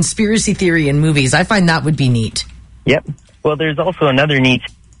in the conspiracy theory in movies. I find that would be neat. Yep. Well, there's also another neat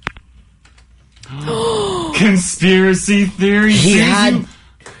conspiracy theory.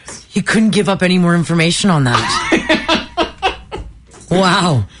 He couldn't give up any more information on that.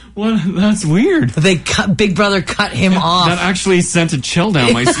 Wow. Well, that's weird. Big Brother cut him off. That actually sent a chill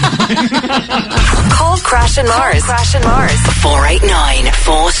down my spine. Call Crash and Mars.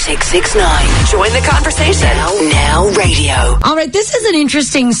 489-4669. Join the conversation. Now radio. All right, this is an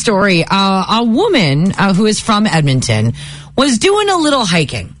interesting story. A woman who is from Edmonton was doing a little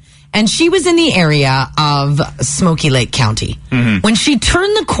hiking, and she was in the area of Smoky Lake County. When she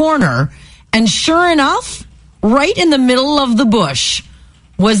turned the corner, and sure enough, right in the middle of the bush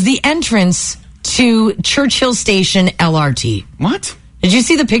was the entrance to Churchill Station LRT. What? Did you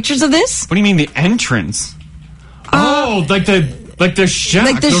see the pictures of this? What do you mean the entrance? Like the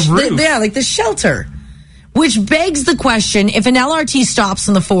shack, the roof. Like the shelter. Which begs the question, if an LRT stops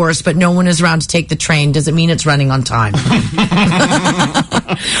in the forest but no one is around to take the train, does it mean it's running on time?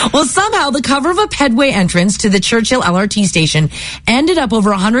 Well, somehow the cover of a pedway entrance to the Churchill LRT station ended up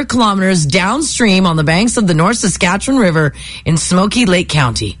over 100 kilometers downstream on the banks of the North Saskatchewan River in Smoky Lake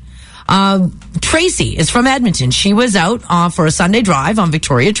County. Tracy is from Edmonton. She was out for a Sunday drive on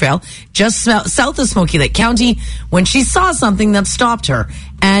Victoria Trail, just south of Smoky Lake County, when she saw something that stopped her.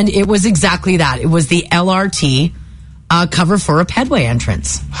 And it was exactly that. It was the LRT cover for a pedway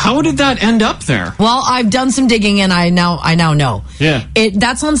entrance. How did that end up there? Well, I've done some digging, and I now know. Yeah.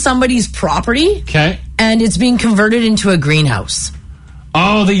 That's on somebody's property. Okay. And it's being converted into a greenhouse.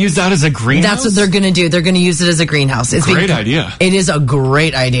 Oh, they use that as a greenhouse? That's what they're going to do. They're going to use it as a greenhouse. It's great idea. It is a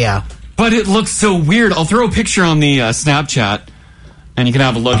great idea. But it looks so weird. I'll throw a picture on the Snapchat, and you can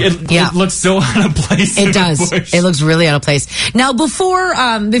have a look. It looks so out of place. It does. It looks really out of place. Now, before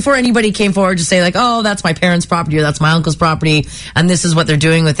anybody came forward to say, like, oh, that's my parents' property or that's my uncle's property, and this is what they're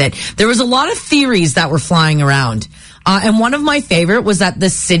doing with it, there was a lot of theories that were flying around. And one of my favorite was that the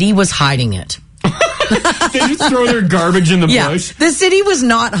city was hiding it. They just throw their garbage in the bush. The city was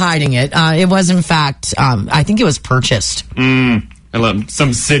not hiding it. It was, in fact, I think it was purchased. I love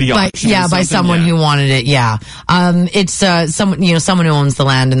some city auction. By someone who wanted it. Yeah, it's someone who owns the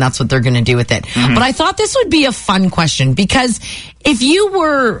land, and that's what they're going to do with it. But I thought this would be a fun question, because if you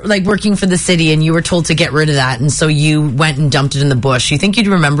were like working for the city and you were told to get rid of that, and so you went and dumped it in the bush, you think you'd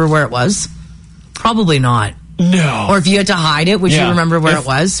remember where it was? Probably not. No. Or if you had to hide it, would you remember where it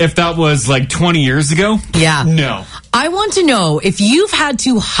was? If that was like 20 years ago? Yeah. No. I want to know if you've had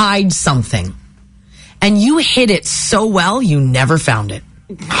to hide something and you hid it so well you never found it.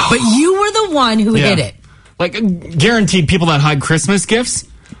 But you were the one who hid it. Like, guaranteed people that hide Christmas gifts?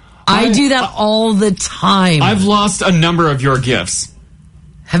 I do that all the time. I've lost a number of your gifts.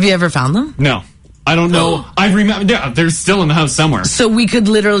 Have you ever found them? No. I don't know. I remember. Yeah, they're still in the house somewhere. So we could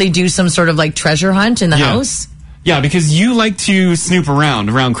literally do some sort of like treasure hunt in the house? Yeah, because you like to snoop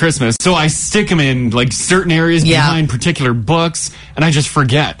around Christmas. So I stick them in like certain areas behind particular books, and I just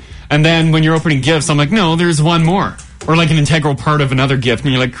forget. And then when you're opening gifts, I'm like, no, there's one more. Or like an integral part of another gift,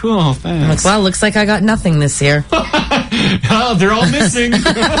 and you're like, cool, thanks. I'm like, well, looks like I got nothing this year. Oh, they're all missing. Call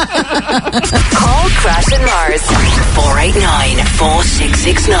Crash and Mars.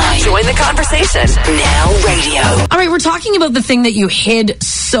 489-4669. Join the conversation. Now radio. All right, we're talking about the thing that you hid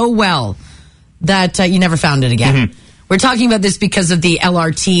so well that you never found it again. We're talking about this because of the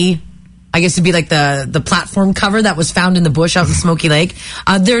LRT. I guess it'd be like the platform cover that was found in the bush out in Smoky Lake.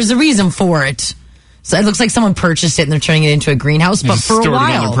 There's a reason for it. So it looks like someone purchased it and they're turning it into a greenhouse. But for a while, stored it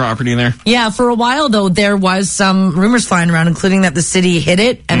on their property there. Yeah, for a while though, there was some rumors flying around, including that the city hid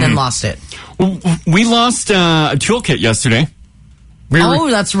it and then lost it. We lost a toolkit yesterday.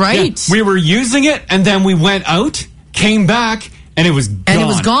 That's right. Yeah, we were using it, and then we went out, came back, and it was gone. And it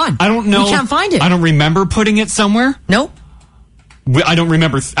was gone. I don't know. We can't find it. I don't remember putting it somewhere. Nope. I don't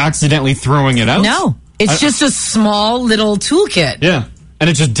remember accidentally throwing it out. No. It's just a small little toolkit. Yeah. And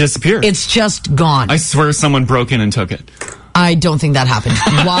it just disappeared. It's just gone. I swear someone broke in and took it. I don't think that happened.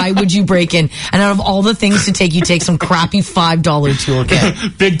 Why would you break in? And out of all the things to take, you take some crappy $5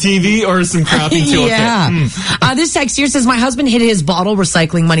 toolkit. Big TV or some crappy toolkit? Yeah. This text here says, my husband hid his bottle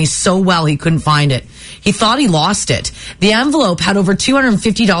recycling money so well he couldn't find it. He thought he lost it. The envelope had over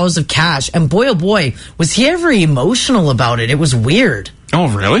 $250 of cash, and boy, oh boy, was he ever emotional about it. It was weird. Oh,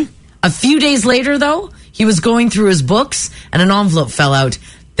 really? A few days later, though, he was going through his books, and an envelope fell out.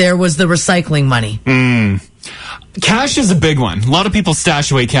 There was the recycling money. Cash is a big one. A lot of people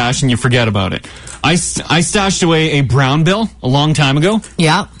stash away cash and you forget about it. I stashed away a brown bill a long time ago.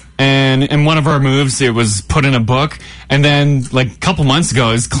 Yeah. And in one of our moves, it was put in a book. And then, like, a couple months ago,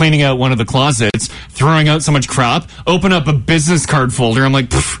 I was cleaning out one of the closets, throwing out so much crap, open up a business card folder. I'm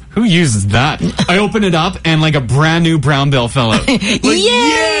like, who uses that? I open it up, and, like, a brand new brown bill fell out. Like,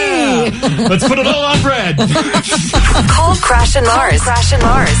 yeah! Let's put it all on bread. Call Crash and Mars.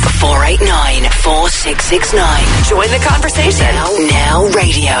 489-4669. Join the conversation. Now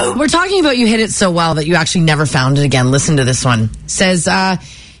radio. We're talking about you hid it so well that you actually never found it again. Listen to this one. Says,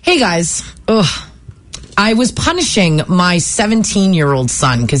 hey guys, I was punishing my 17-year-old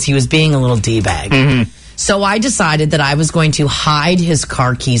son because he was being a little D-bag. So I decided that I was going to hide his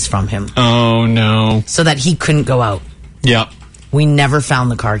car keys from him. Oh, no. So that he couldn't go out. Yep. We never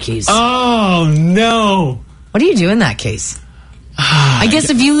found the car keys. Oh, no. What do you do in that case? I guess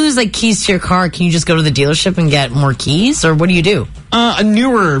if you lose, like, keys to your car, can you just go to the dealership and get more keys? Or what do you do? A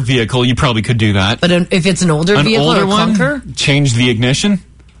newer vehicle, you probably could do that. But if it's an older vehicle or a clunker? Change the ignition.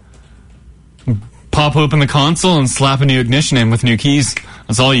 Pop open the console and slap a new ignition in with new keys.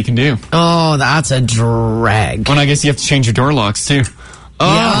 That's all you can do. Oh, that's a drag. Well, I guess you have to change your door locks, too.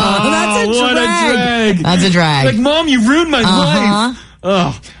 Oh, that's a what drag. a drag. That's a drag. Like, Mom, you ruined my life.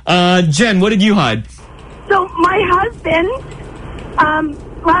 Oh, Jen, what did you hide? So my husband,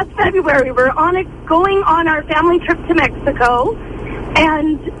 last February, we were going on our family trip to Mexico,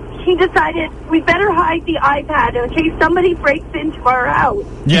 and he decided we better hide the iPad in case somebody breaks into our house.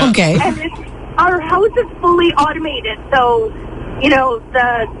 Yeah. Okay. And our house is fully automated, so, you know,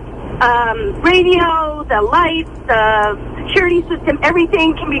 the radio, the lights, the security system,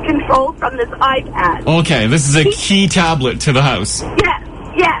 everything can be controlled from this iPad. Okay, this is a key tablet to the house. Yes.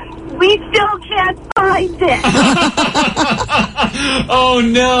 We still can't find it. Oh,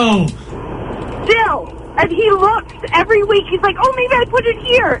 no. Still. And he looks every week. He's like, oh, maybe I put it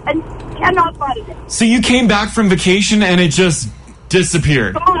here. And cannot find it. So you came back from vacation and it just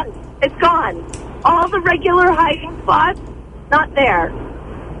disappeared. It's gone. All the regular hiding spots, not there.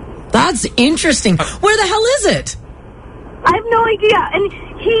 That's interesting. Where the hell is it? I have no idea. And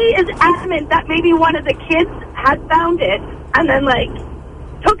he is adamant that maybe one of the kids had found it and then, like,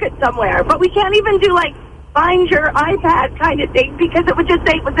 took it somewhere. But we can't even do, like, find your iPad kind of thing because it would just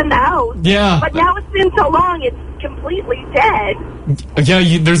say it was in the house. Yeah. But now it's been so long, it's completely dead.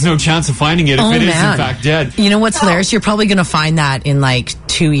 Yeah, there's no chance of finding it if it is in fact dead. You know what's hilarious? You're probably going to find that in, like,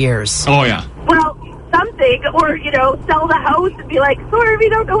 2 years. Oh, yeah. Well, something, or, you know, sell the house and be like, sorry, we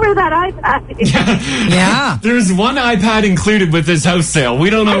don't know where that iPad is. Yeah. There's one iPad included with this house sale. We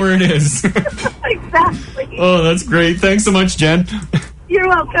don't know where it is. Exactly. Oh, that's great. Thanks so much, Jen. You're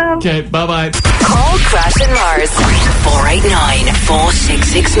welcome. Okay, bye-bye. Call Crash and Mars.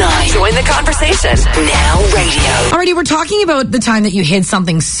 489-4669. Join the conversation. Now radio. Alrighty, we're talking about the time that you hid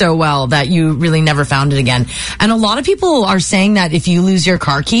something so well that you really never found it again. And a lot of people are saying that if you lose your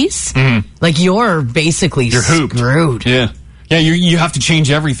car keys, like you're basically hooped. Screwed. Yeah. Yeah, you have to change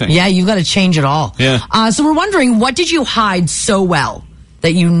everything. Yeah, you got to change it all. Yeah. So we're wondering, what did you hide so well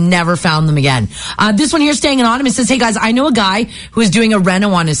that you never found them again? This one here, staying anonymous, says, hey guys, I know a guy who is doing a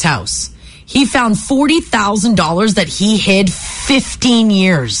reno on his house. He found $40,000 that he hid 15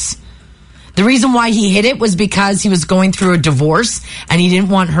 years. The reason why he hid it was because he was going through a divorce and he didn't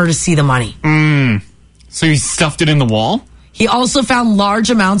want her to see the money. So he stuffed it in the wall? He also found large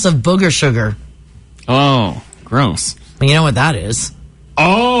amounts of booger sugar. Oh, gross. Well, you know what that is.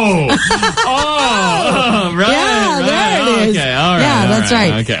 Oh! Right. Yeah, there it is. Okay, all right. Yeah, that's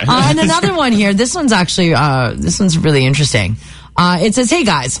right. Okay. And another one here. This one's actually, this one's really interesting. It says, hey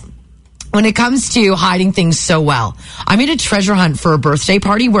guys, when it comes to hiding things so well, I made a treasure hunt for a birthday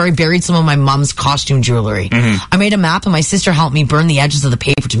party where I buried some of my mom's costume jewelry. I made a map and my sister helped me burn the edges of the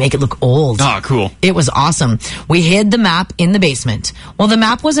paper to make it look old. Oh, cool. It was awesome. We hid the map in the basement. Well, the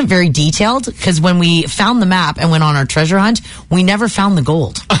map wasn't very detailed because when we found the map and went on our treasure hunt, we never found the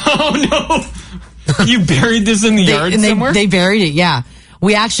gold. Oh, no. You buried this in the yard somewhere? They buried it, yeah.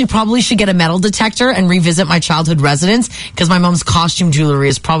 We actually probably should get a metal detector and revisit my childhood residence because my mom's costume jewelry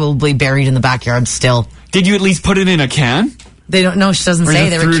is probably buried in the backyard still. Did you at least put it in a can? They don't know. She doesn't Or say.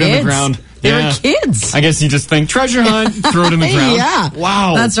 just They were threw it kids. in the ground? They Yeah. were kids. I guess you just think treasure hunt, throw it in the ground. Yeah.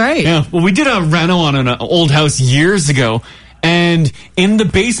 Wow. That's right. Yeah. Well, we did a reno on an old house years ago, and in the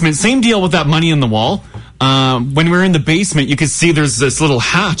basement, same deal with that money in the wall. When we were in the basement, you could see there's this little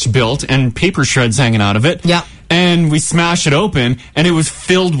hatch built and paper shreds hanging out of it. Yep. And we smashed it open, and it was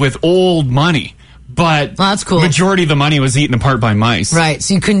filled with old money. But that's cool. Majority of the money was eaten apart by mice. Right,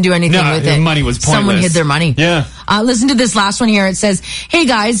 so you couldn't do anything No, with the it. money was pointless. Someone hid their money. Yeah. Listen to this last one here. It says, hey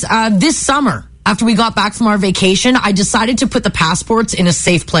guys, this summer, after we got back from our vacation, I decided to put the passports in a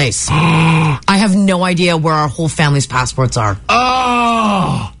safe place. I have no idea where our whole family's passports are.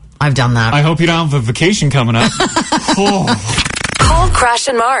 Oh! I've done that. I hope you don't have a vacation coming up. Call Crash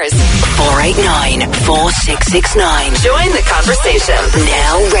and Mars 489-4669. Join the conversation.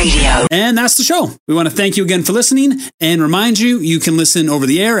 Now radio. And that's the show. We want to thank you again for listening and remind you, you can listen over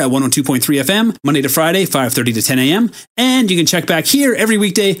the air at 102.3 FM, Monday to Friday, 5:30 to 10 a.m. And you can check back here every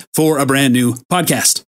weekday for a brand new podcast.